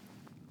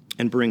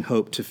 and bring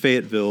hope to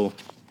Fayetteville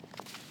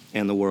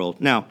and the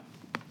world. Now,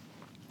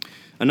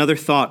 another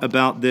thought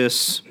about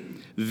this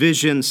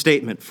vision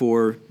statement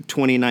for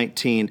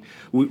 2019.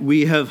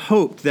 We have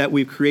hoped that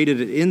we've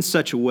created it in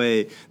such a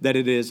way that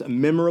it is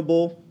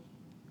memorable,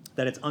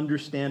 that it's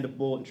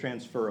understandable and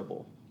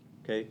transferable.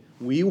 Okay?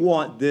 We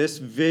want this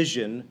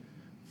vision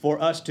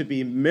for us to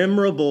be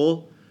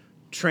memorable,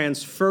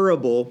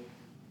 transferable,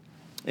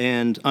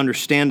 and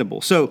understandable.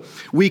 So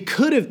we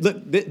could have,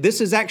 look, this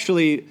is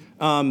actually,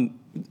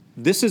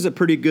 this is a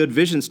pretty good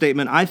vision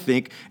statement, I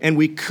think, and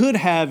we could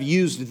have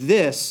used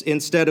this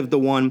instead of the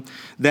one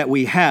that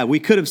we have. We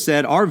could have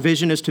said, our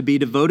vision is to be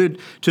devoted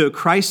to a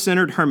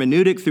Christ-centered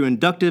hermeneutic through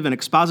inductive and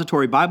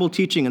expository Bible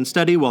teaching and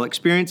study while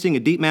experiencing a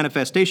deep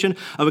manifestation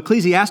of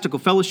ecclesiastical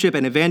fellowship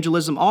and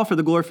evangelism, all for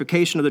the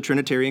glorification of the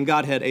Trinitarian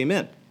Godhead.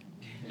 Amen.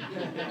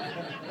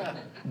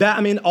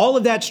 All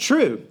of that's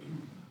true.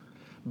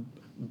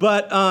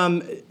 But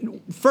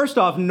first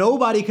off,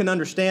 nobody can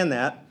understand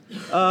that.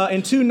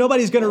 And two,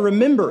 nobody's going to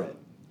remember it.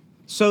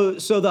 So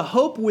the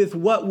hope with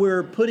what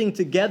we're putting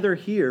together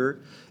here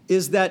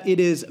is that it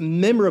is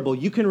memorable.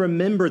 You can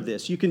remember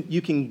this. You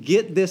can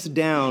get this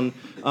down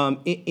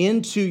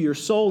into your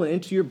soul and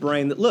into your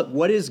brain. That look,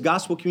 what is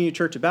Gospel Community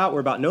Church about? We're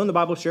about knowing the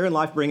Bible, sharing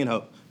life, bringing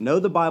hope. Know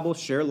the Bible,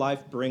 share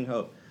life, bring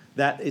hope.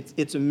 That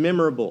it's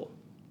memorable.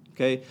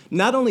 Okay.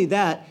 Not only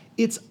that,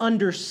 it's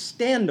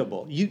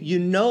understandable. You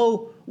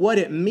know what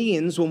it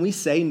means when we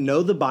say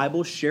know the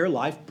Bible, share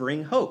life,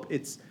 bring hope.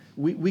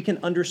 We can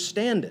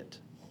understand it,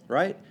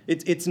 right?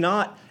 It's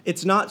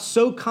not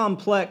so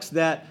complex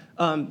that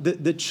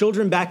the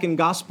children back in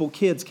Gospel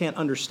Kids can't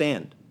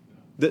understand.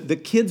 The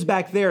kids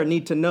back there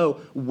need to know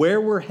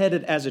where we're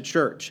headed as a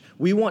church.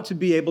 We want to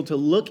be able to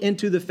look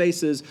into the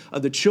faces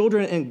of the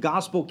children and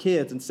Gospel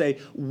Kids and say,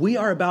 we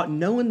are about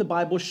knowing the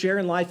Bible,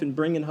 sharing life, and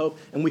bringing hope,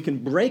 and we can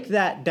break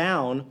that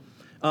down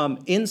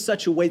in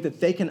such a way that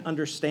they can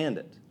understand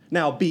it.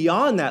 Now,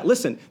 beyond that,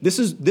 listen, this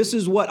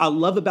is what I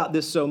love about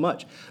this so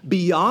much.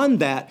 Beyond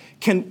that,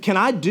 can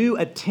I do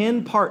a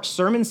 10-part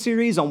sermon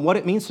series on what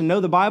it means to know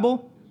the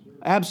Bible?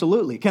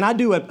 Absolutely. Can I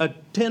do a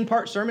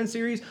 10-part sermon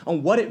series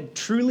on what it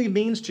truly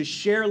means to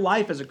share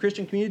life as a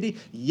Christian community?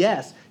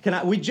 Yes.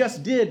 We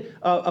just did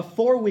a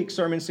 4-week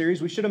sermon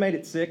series. We should have made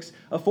it 6.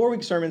 A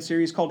 4-week sermon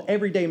series called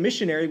Everyday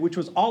Missionary, which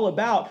was all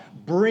about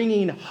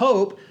bringing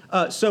hope.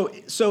 So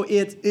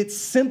it's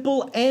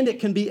simple and it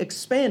can be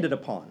expanded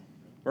upon,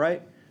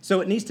 right? So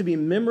it needs to be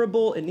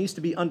memorable, it needs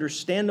to be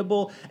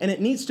understandable, and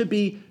it needs to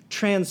be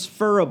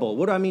transferable.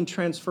 What do I mean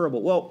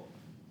transferable? Well,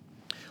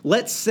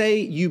 let's say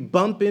you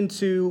bump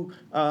into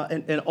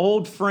an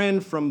old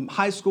friend from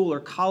high school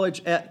or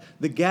college at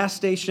the gas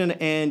station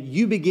and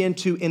you begin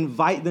to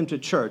invite them to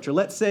church. Or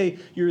let's say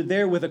you're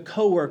there with a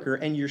coworker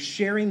and you're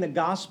sharing the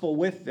gospel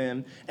with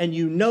them and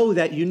you know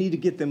that you need to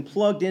get them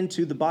plugged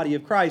into the body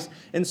of Christ.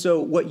 And so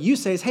what you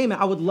say is, hey man,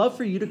 I would love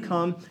for you to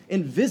come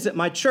and visit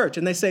my church.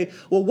 And they say,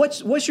 well,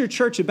 what's your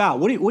church about?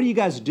 What do you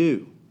guys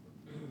do?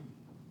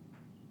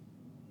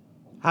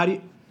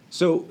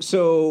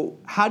 So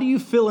how do you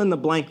fill in the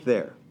blank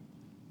there?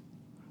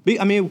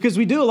 Because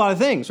we do a lot of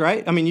things,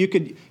 right? You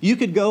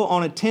could go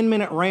on a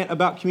 10-minute rant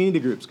about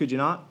community groups, could you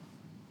not?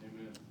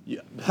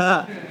 Amen.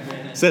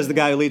 Yeah. Says the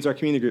guy who leads our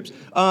community groups.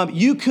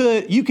 You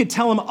could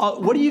tell them,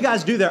 what do you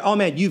guys do there? Oh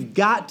man, you've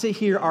got to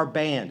hear our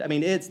band.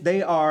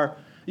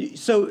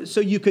 So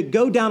you could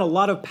go down a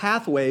lot of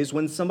pathways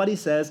when somebody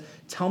says,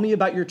 tell me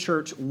about your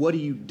church, what do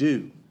you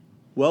do?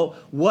 Well,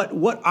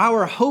 what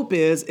our hope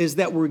is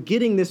that we're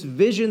getting this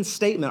vision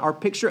statement, our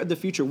picture of the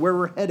future, where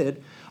we're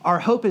headed. Our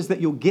hope is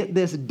that you'll get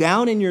this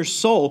down in your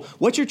soul.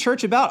 What's your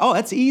church about? Oh,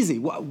 that's easy.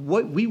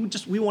 We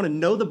want to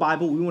know the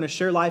Bible. We want to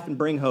share life and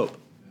bring hope.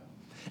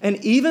 And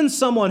even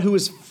someone who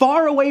is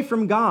far away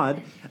from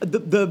God,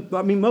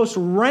 the most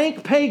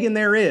rank pagan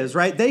there is,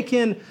 right? They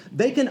can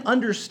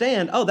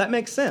understand, oh, that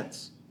makes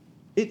sense.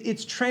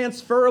 It's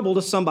transferable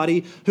to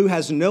somebody who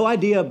has no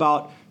idea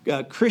about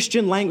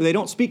Christian language. They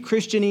don't speak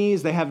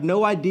Christianese. They have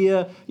no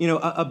idea,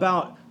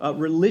 about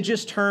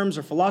religious terms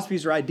or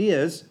philosophies or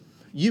ideas.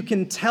 You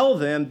can tell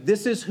them,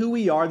 this is who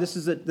we are. This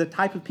is the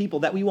type of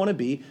people that we want to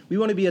be. We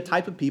want to be a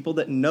type of people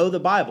that know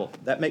the Bible.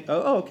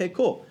 Okay,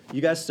 cool.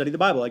 You guys study the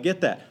Bible. I get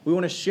that. We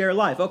want to share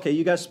life. Okay,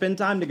 you guys spend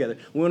time together.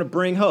 We want to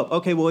bring hope.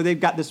 Okay, well, they've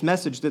got this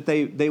message that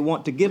they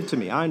want to give to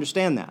me. I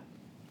understand that.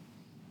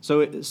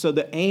 So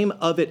the aim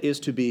of it is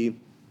to be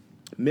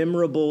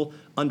memorable,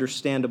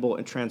 understandable,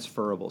 and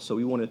transferable. So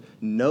we want to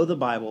know the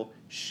Bible,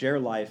 share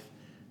life,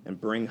 and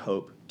bring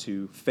hope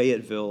to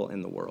Fayetteville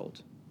and the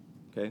world.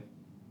 Okay?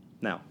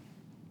 Now,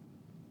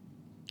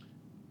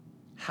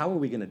 how are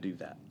we going to do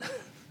that?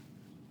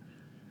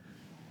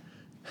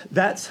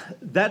 That's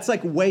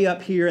like way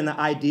up here in the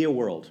idea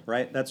world,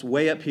 right? That's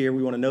way up here.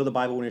 We want to know the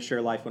Bible, we want to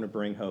share life, we want to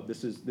bring hope.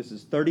 This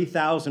is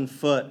 30,000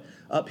 foot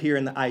up here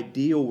in the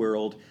ideal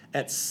world.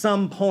 At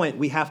some point,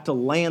 we have to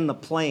land the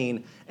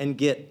plane and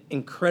get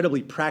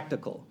incredibly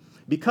practical.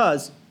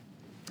 Because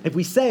if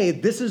we say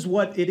this is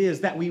what it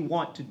is that we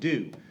want to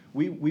do,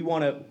 we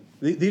want to,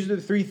 these are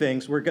the three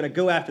things, we're going to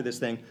go after this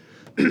thing.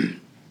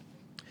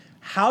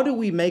 How do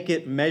we make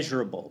it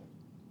measurable?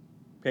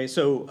 Okay,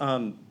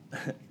 so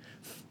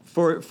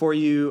for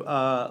you,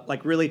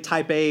 like really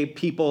type A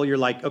people, you're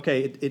like,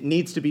 okay, it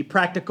needs to be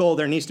practical.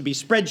 There needs to be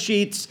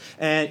spreadsheets.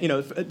 And,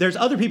 there's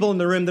other people in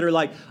the room that are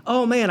like,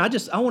 oh, man, I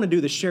want to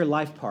do the share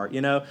life part,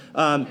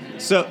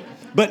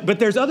 But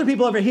there's other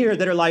people over here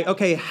that are like,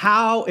 okay,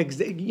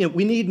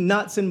 we need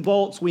nuts and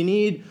bolts.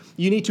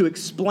 You need to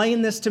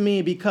explain this to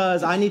me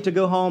because I need to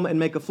go home and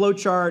make a flow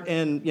chart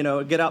and,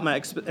 get out my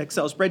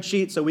Excel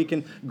spreadsheet so we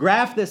can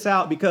graph this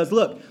out. Because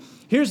look,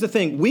 here's the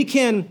thing. We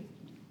can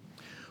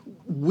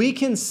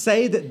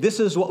say that this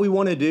is what we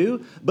want to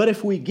do, but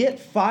if we get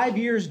 5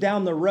 years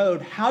down the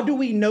road, how do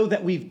we know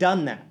that we've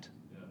done that?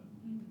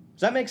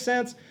 Does that make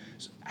sense?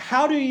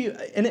 How do you,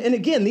 and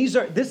again, these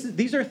are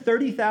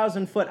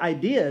 30,000 foot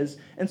ideas,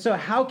 and so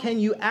how can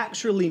you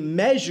actually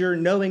measure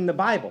knowing the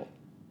Bible?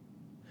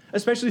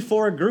 Especially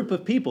for a group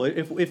of people.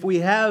 If we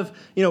have,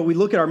 we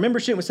look at our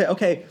membership and we say,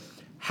 okay,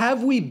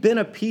 have we been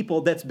a people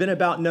that's been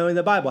about knowing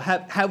the Bible?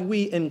 Have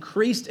we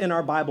increased in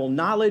our Bible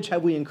knowledge?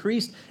 Have we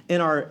increased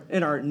in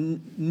our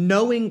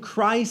knowing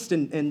Christ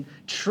and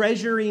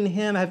treasuring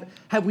Him?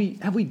 Have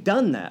we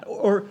done that?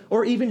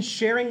 Or even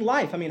sharing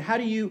life? I mean, how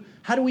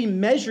do we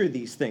measure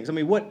these things? I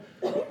mean, what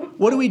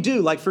do we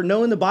do? Like for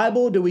knowing the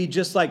Bible, do we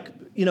just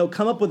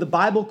come up with a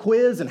Bible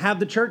quiz and have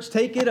the church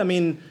take it? I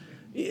mean,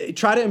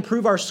 try to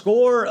improve our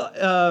score.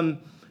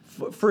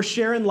 For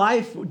sharing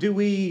life, do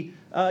we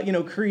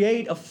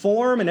create a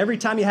form, and every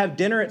time you have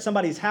dinner at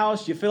somebody's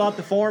house, you fill out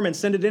the form and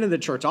send it into the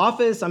church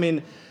office? I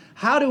mean,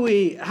 how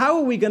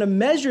are we going to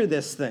measure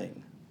this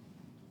thing?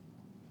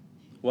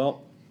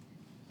 Well,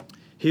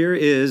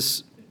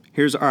 here's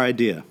our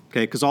idea,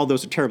 okay? Because all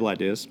those are terrible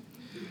ideas.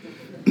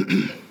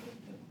 If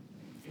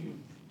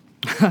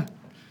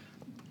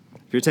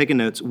you're taking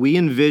notes, we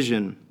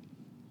envision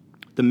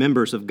the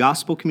members of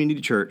Gospel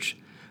Community Church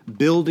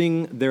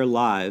building their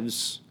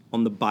lives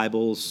on the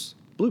Bible's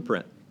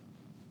blueprint.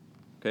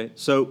 Okay,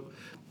 so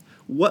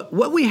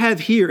what we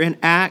have here in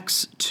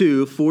Acts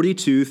 2,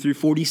 42 through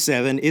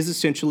 47 is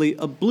essentially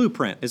a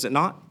blueprint, is it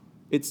not?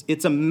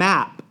 It's a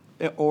map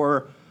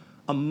or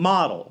a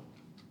model.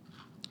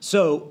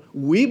 So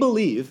we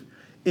believe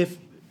if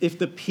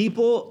the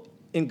people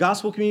in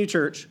Gospel Community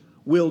Church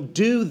will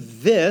do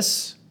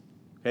this,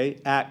 okay,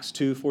 Acts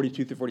 2,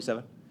 42 through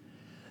 47,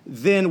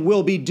 then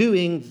we'll be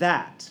doing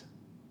that.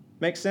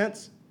 Make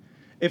sense?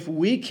 If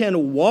we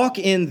can walk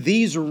in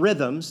these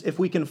rhythms, if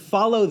we can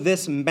follow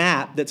this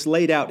map that's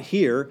laid out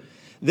here,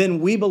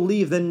 then we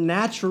believe the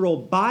natural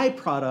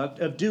byproduct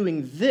of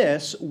doing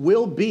this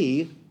will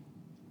be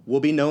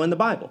knowing the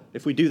Bible.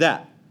 If we do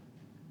that.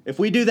 If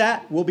we do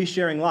that, we'll be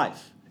sharing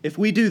life. If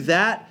we do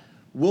that,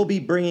 we'll be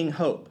bringing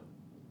hope.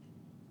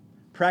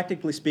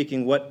 Practically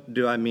speaking, what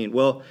do I mean?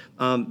 Well,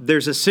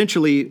 there's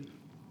essentially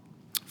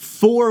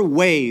 4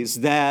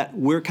 ways that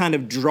we're kind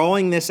of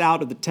drawing this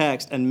out of the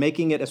text and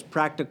making it as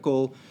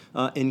practical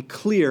and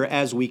clear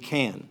as we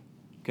can.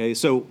 Okay,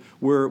 so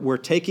we're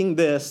taking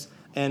this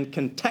and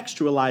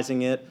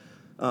contextualizing it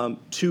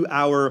to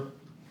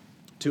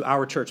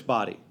our church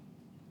body.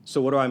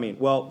 So what do I mean?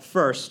 Well,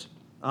 first,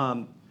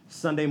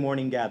 Sunday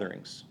morning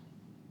gatherings.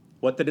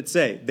 What did it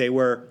say? They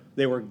were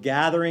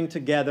gathering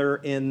together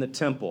in the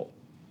temple.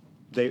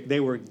 They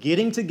were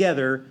getting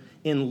together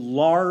in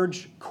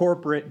large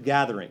corporate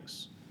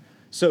gatherings.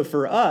 So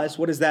for us,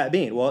 what does that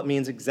mean? Well, it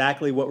means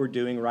exactly what we're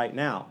doing right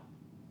now.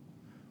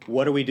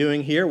 What are we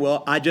doing here?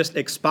 Well, I just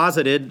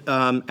exposited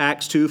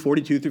Acts 2,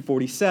 42 through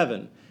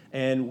 47.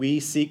 And we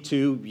seek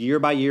to, year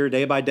by year,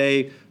 day by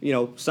day,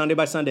 Sunday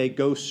by Sunday,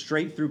 go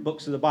straight through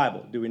books of the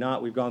Bible. Do we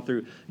not? We've gone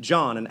through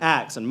John and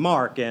Acts and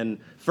Mark and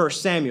 1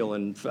 Samuel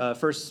and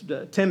 1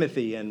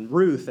 Timothy and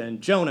Ruth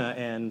and Jonah,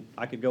 and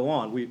I could go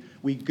on.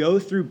 We go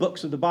through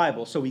books of the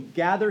Bible. So we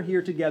gather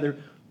here together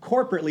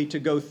corporately to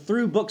go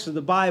through books of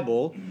the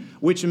Bible,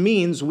 which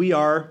means we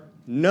are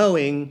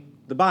knowing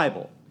the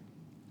Bible.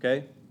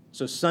 Okay?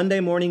 So Sunday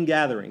morning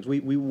gatherings.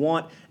 We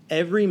want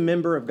every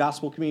member of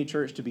Gospel Community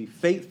Church to be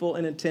faithful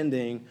in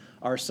attending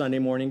our Sunday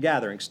morning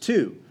gatherings.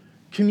 2,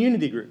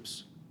 community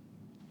groups.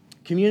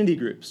 Community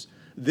groups.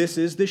 This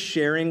is the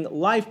sharing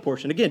life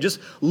portion. Again,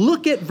 just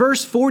look at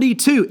verse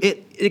 42.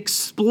 It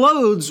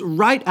explodes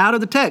right out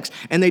of the text.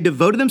 And they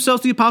devoted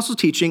themselves to the apostles'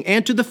 teaching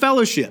and to the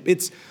fellowship.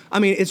 It's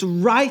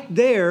right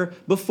there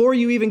before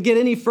you even get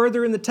any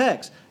further in the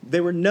text.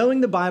 They were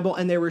knowing the Bible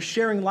and they were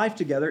sharing life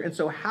together. And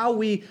so how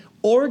we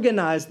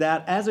organize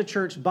that as a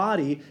church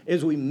body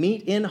is we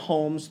meet in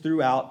homes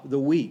throughout the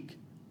week.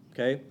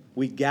 Okay?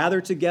 We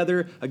gather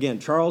together. Again,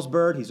 Charles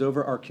Bird, he's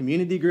over our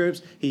community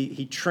groups.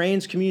 He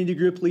trains community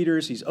group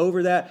leaders. He's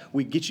over that.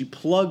 We get you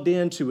plugged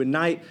into a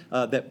night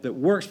that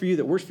works for you,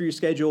 that works for your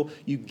schedule.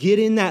 You get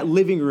in that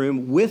living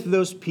room with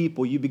those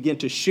people. You begin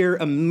to share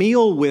a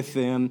meal with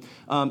them,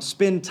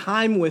 spend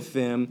time with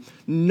them,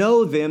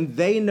 know them.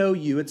 They know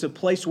you. It's a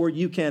place where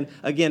you can,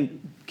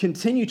 again,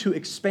 continue to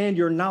expand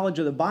your knowledge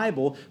of the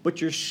Bible,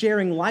 but you're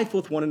sharing life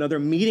with one another,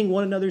 meeting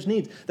one another's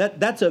needs.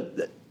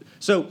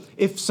 So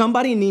if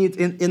somebody needs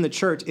in the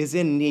church is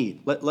in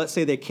need, let's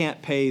say they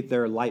can't pay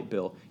their light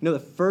bill, the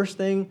first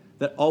thing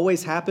that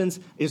always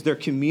happens is their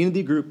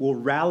community group will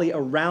rally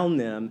around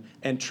them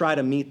and try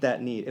to meet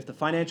that need. If the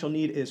financial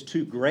need is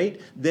too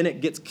great, then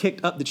it gets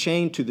kicked up the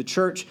chain to the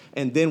church,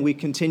 and then we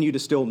continue to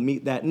still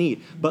meet that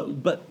need.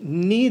 But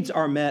needs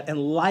are met, and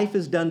life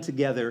is done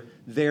together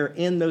there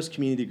in those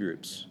community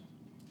groups,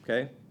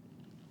 okay?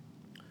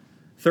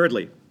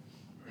 Thirdly,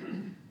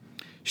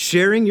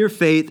 sharing your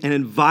faith and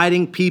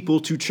inviting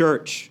people to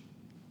church.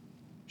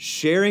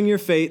 Sharing your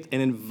faith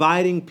and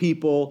inviting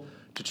people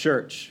to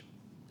church.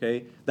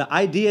 Okay? The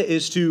idea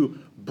is to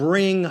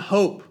bring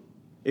hope.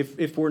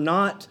 If we're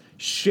not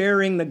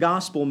sharing the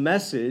gospel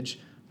message,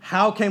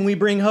 how can we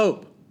bring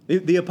hope?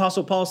 The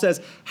Apostle Paul says,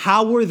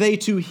 how were they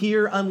to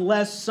hear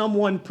unless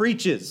someone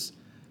preaches?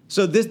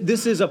 So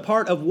this is a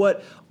part of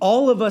what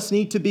all of us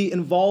need to be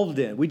involved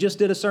in. We just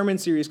did a sermon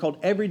series called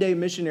Everyday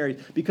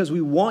Missionaries because we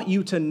want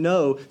you to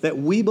know that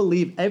we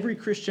believe every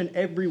Christian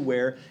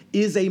everywhere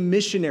is a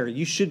missionary.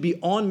 You should be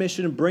on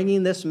mission and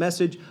bringing this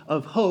message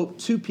of hope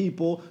to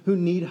people who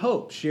need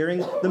hope,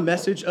 sharing the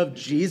message of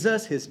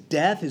Jesus, his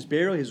death, his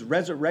burial, his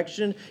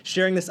resurrection,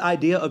 sharing this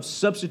idea of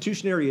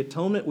substitutionary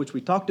atonement, which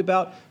we talked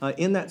about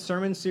in that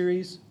sermon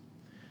series.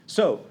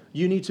 So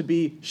you need to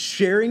be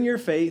sharing your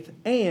faith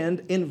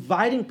and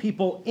inviting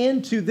people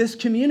into this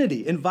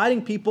community,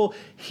 inviting people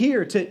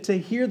here to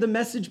hear the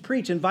message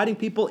preached, inviting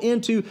people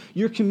into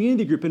your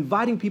community group,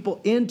 inviting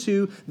people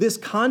into this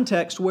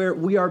context where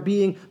we are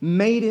being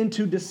made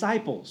into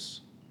disciples.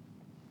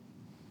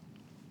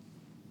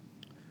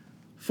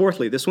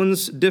 Fourthly, this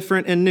one's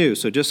different and new,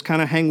 so just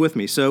kind of hang with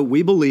me. So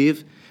we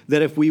believe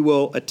that if we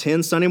will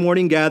attend Sunday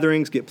morning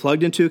gatherings, get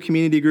plugged into a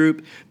community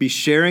group, be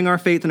sharing our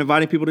faith and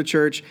inviting people to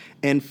church,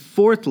 and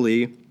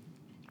fourthly,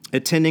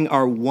 attending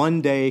our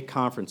one-day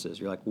conferences.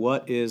 You're like,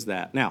 what is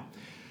that? Now,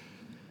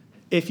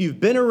 if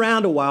you've been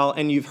around a while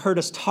and you've heard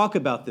us talk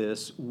about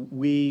this,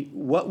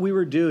 what we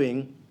were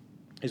doing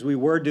is we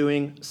were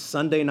doing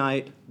Sunday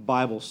night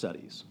Bible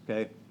studies,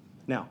 okay?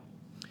 Now,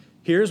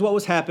 here's what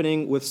was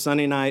happening with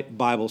Sunday night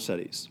Bible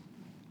studies.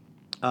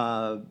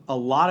 A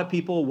lot of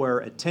people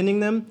were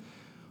attending them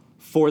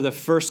for the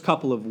first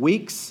couple of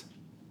weeks,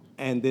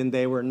 and then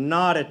they were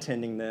not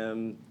attending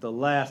them the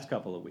last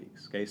couple of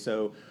weeks. Okay,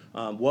 so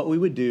what we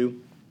would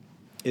do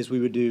is we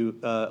would do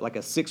like a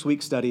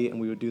 6-week study, and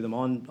we would do them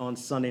on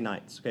Sunday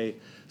nights. Okay,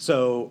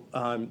 so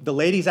the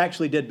ladies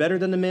actually did better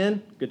than the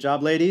men. Good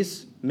job,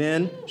 ladies.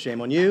 Men,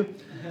 shame on you.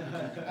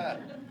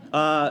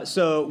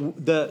 So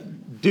the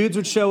dudes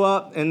would show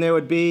up, and there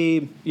would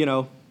be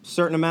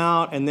certain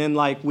amount, and then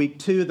like week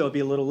 2 there would be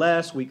a little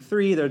less. Week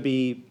 3 there would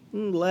be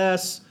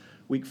less.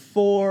 Week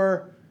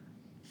 4,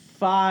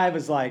 5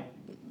 is like,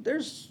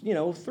 there's,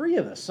 3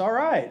 of us, all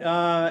right.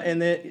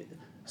 And then,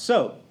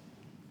 so,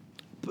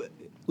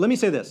 let me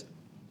say this.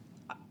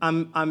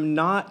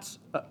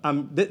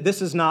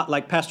 This is not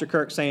like Pastor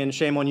Kirk saying,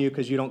 shame on you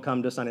because you don't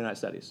come to Sunday night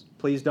studies.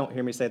 Please don't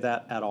hear me say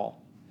that at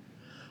all.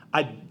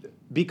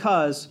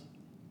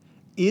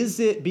 Is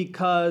it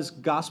because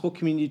Gospel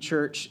Community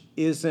Church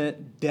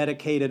isn't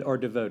dedicated or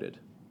devoted?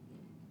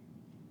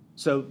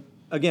 So,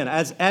 again,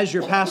 as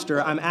your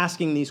pastor, I'm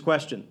asking these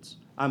questions.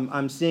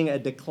 I'm seeing a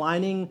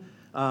declining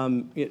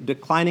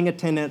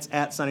attendance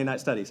at Sunday night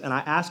studies. And I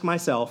ask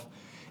myself,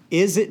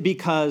 is it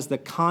because the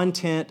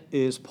content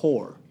is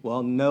poor?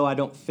 Well, no, I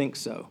don't think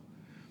so.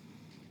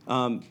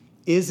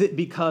 Is it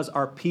because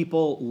our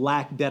people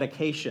lack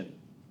dedication?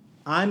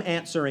 I'm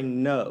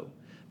answering no,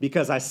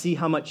 because I see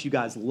how much you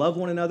guys love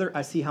one another.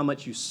 I see how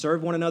much you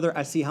serve one another.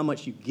 I see how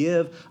much you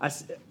give.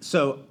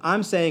 So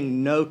I'm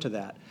saying no to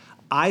that.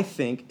 I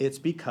think it's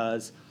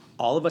because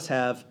all of us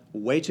have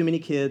way too many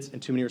kids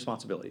and too many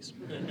responsibilities.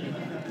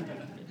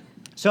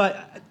 So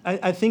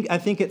I think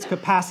it's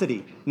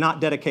capacity, not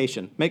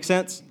dedication. Make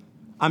sense?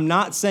 I'm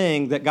not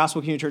saying that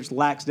Gospel Community Church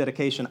lacks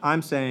dedication.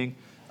 I'm saying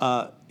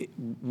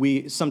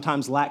we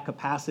sometimes lack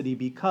capacity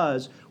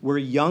because we're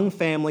young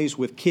families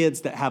with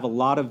kids that have a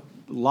lot of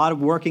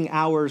working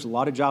hours, a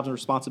lot of jobs and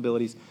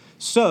responsibilities.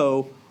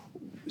 So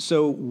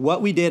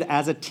what we did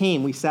as a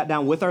team, we sat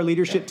down with our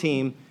leadership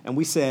team and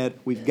we said,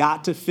 we've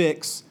got to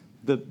fix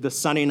the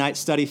Sunday night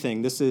study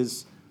thing.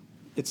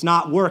 It's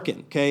not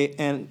working, okay?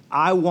 And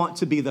I want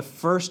to be the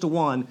first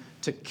one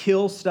to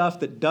kill stuff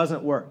that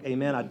doesn't work.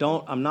 Amen.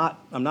 I'm not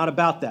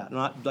about that. I'm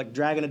not like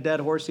dragging a dead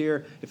horse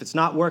here. If it's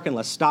not working,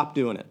 let's stop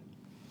doing it.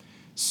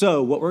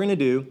 So what we're going to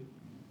do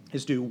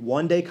is do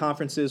one-day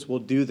conferences. We'll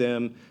do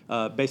them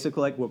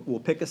basically like we'll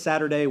pick a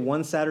Saturday,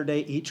 one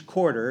Saturday each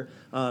quarter,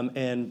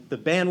 and the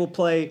band will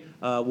play.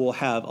 We'll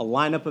have a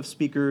lineup of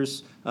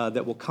speakers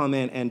that will come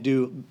in and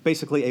do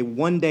basically a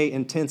one-day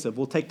intensive.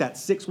 We'll take that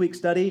 6-week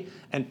study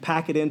and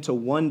pack it into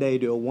one day,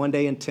 do a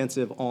one-day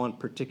intensive on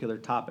particular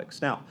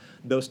topics. Now,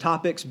 those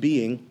topics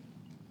being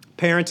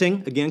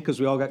parenting, again, because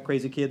we all got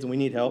crazy kids and we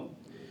need help.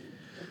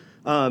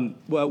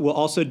 We'll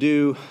also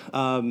do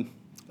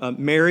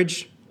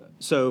marriage.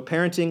 So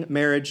parenting,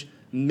 marriage,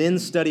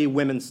 men's study,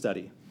 women's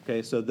study.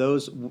 Okay, so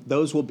those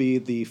will be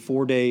the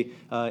 4-day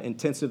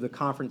intensive, the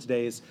conference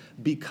days,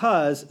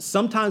 because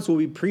sometimes we'll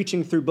be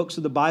preaching through books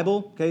of the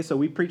Bible. Okay, so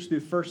we preached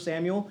through 1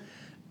 Samuel,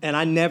 and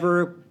I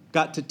never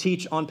got to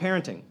teach on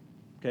parenting.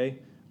 Okay,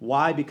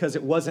 why? Because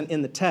it wasn't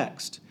in the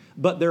text.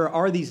 But there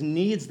are these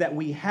needs that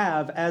we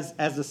have as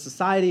a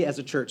society, as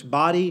a church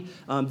body,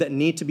 that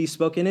need to be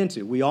spoken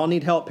into. We all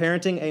need help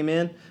parenting,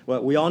 amen?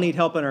 Well, we all need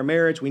help in our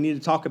marriage. We need to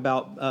talk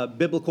about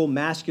biblical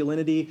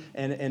masculinity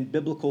and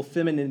biblical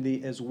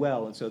femininity as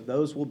well. And so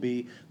those will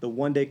be the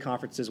one-day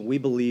conferences, and we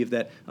believe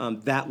that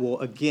that will,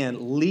 again,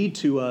 lead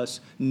to us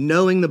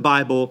knowing the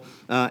Bible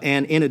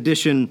and, in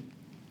addition,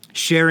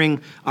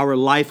 sharing our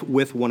life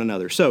with one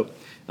another. So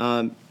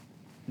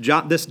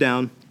jot this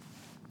down.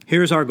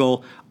 Here's our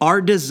goal.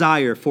 Our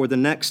desire for the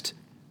next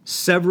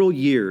several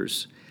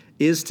years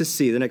is to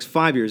see, the next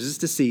 5 years, is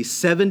to see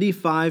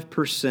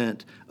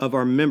 75% of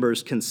our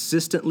members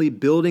consistently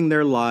building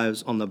their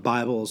lives on the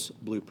Bible's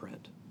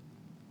blueprint.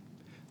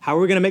 How are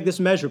we going to make this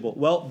measurable?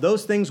 Well,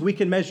 those things we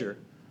can measure.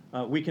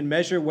 We can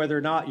measure whether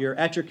or not you're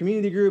at your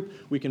community group.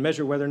 We can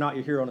measure whether or not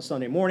you're here on a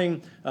Sunday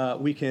morning.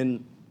 We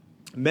can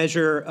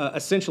measure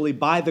essentially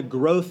by the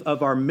growth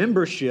of our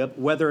membership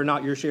whether or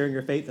not you're sharing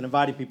your faith and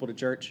inviting people to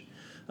church.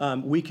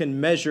 We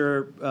can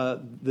measure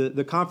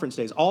the conference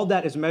days. All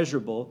that is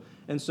measurable.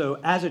 And so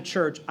as a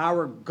church,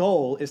 our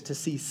goal is to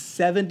see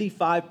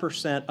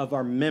 75% of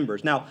our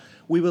members. Now,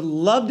 we would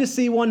love to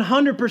see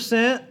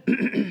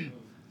 100%,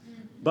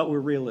 but we're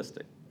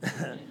realistic.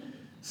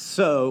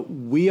 So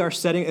we are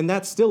setting, and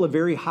that's still a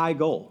very high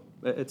goal.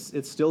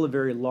 It's still a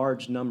very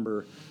large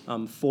number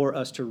for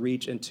us to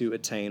reach and to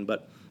attain.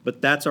 But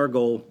that's our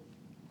goal.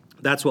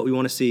 That's what we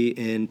want to see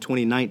in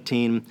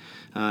 2019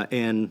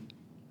 and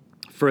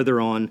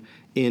further on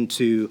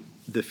into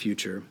the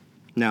future.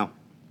 Now,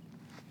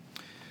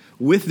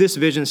 with this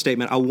vision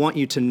statement, I want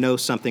you to know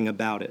something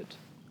about it,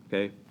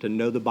 okay? To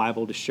know the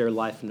Bible, to share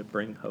life, and to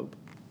bring hope.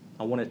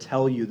 I want to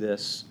tell you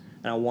this,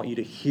 and I want you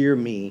to hear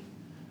me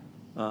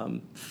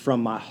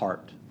from my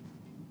heart.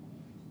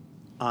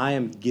 I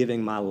am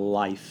giving my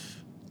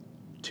life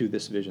to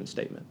this vision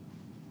statement.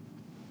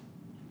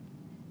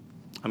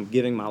 I'm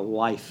giving my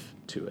life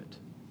to it.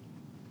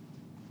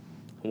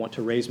 I want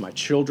to raise my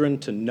children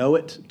to know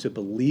it, to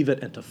believe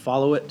it, and to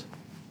follow it.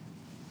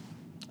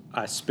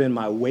 I spend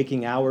my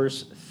waking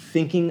hours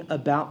thinking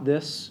about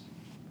this,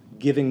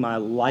 giving my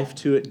life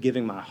to it,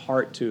 giving my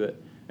heart to it,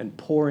 and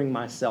pouring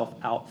myself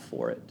out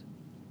for it.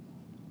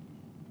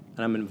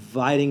 And I'm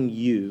inviting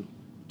you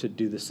to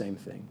do the same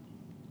thing.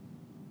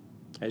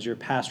 As your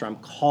pastor, I'm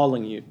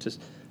calling you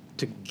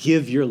to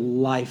give your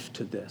life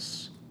to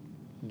this.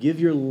 Give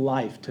your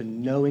life to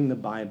knowing the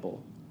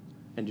Bible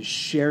and to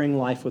sharing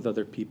life with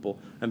other people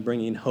and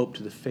bringing hope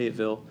to the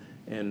Fayetteville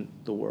and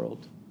the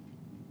world.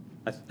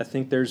 I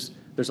think there's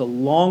a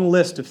long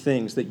list of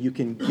things that you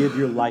can give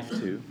your life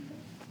to.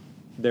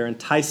 They're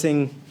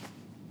enticing.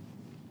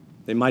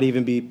 They might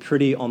even be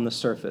pretty on the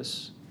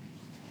surface,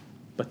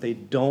 but they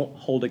don't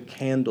hold a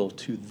candle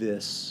to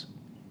this.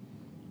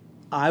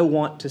 I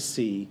want to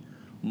see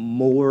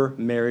more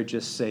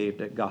marriages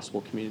saved at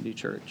Gospel Community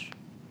Church.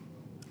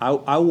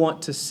 I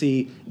want to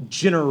see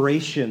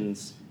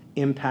generations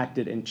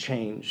impacted and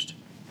changed.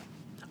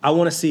 I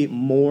want to see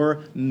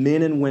more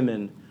men and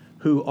women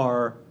who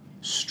are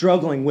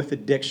struggling with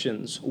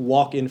addictions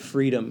walk in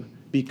freedom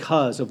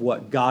because of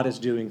what God is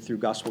doing through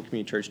Gospel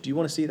Community Church. Do you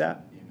want to see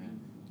that? Amen.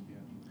 Yeah.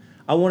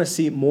 I want to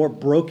see more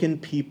broken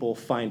people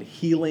find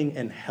healing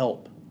and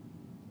help.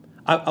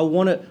 I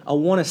want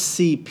to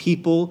see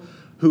people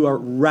who are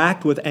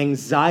racked with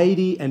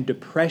anxiety and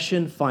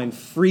depression find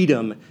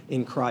freedom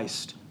in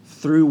Christ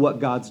through what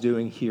God's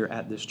doing here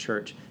at this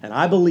church. And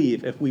I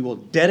believe if we will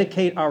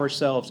dedicate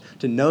ourselves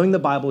to knowing the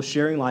Bible,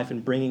 sharing life,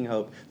 and bringing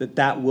hope,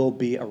 that will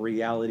be a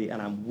reality, and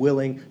I'm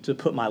willing to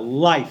put my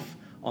life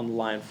on the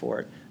line for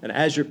it. And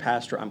as your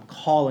pastor, I'm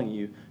calling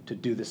you to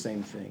do the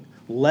same thing.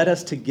 Let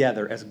us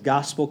together as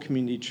Gospel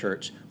Community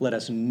Church, let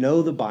us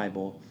know the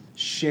Bible,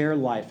 share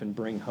life, and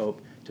bring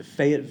hope to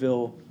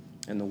Fayetteville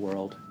and the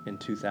world in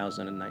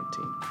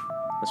 2019.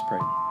 Let's pray.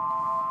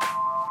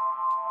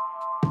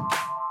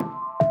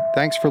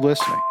 Thanks for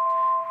listening.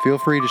 Feel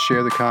free to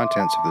share the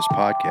contents of this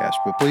podcast,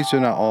 but please do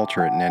not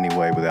alter it in any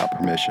way without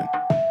permission.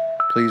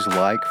 Please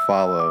like,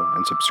 follow,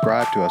 and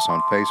subscribe to us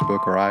on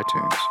Facebook or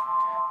iTunes.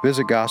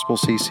 Visit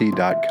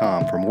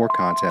gospelcc.com for more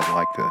content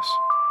like this.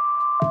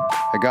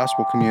 At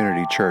Gospel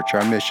Community Church,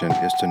 our mission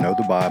is to know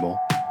the Bible,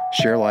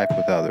 share life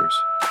with others,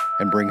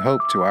 and bring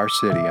hope to our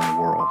city and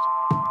the world.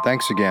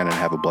 Thanks again and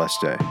have a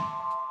blessed day.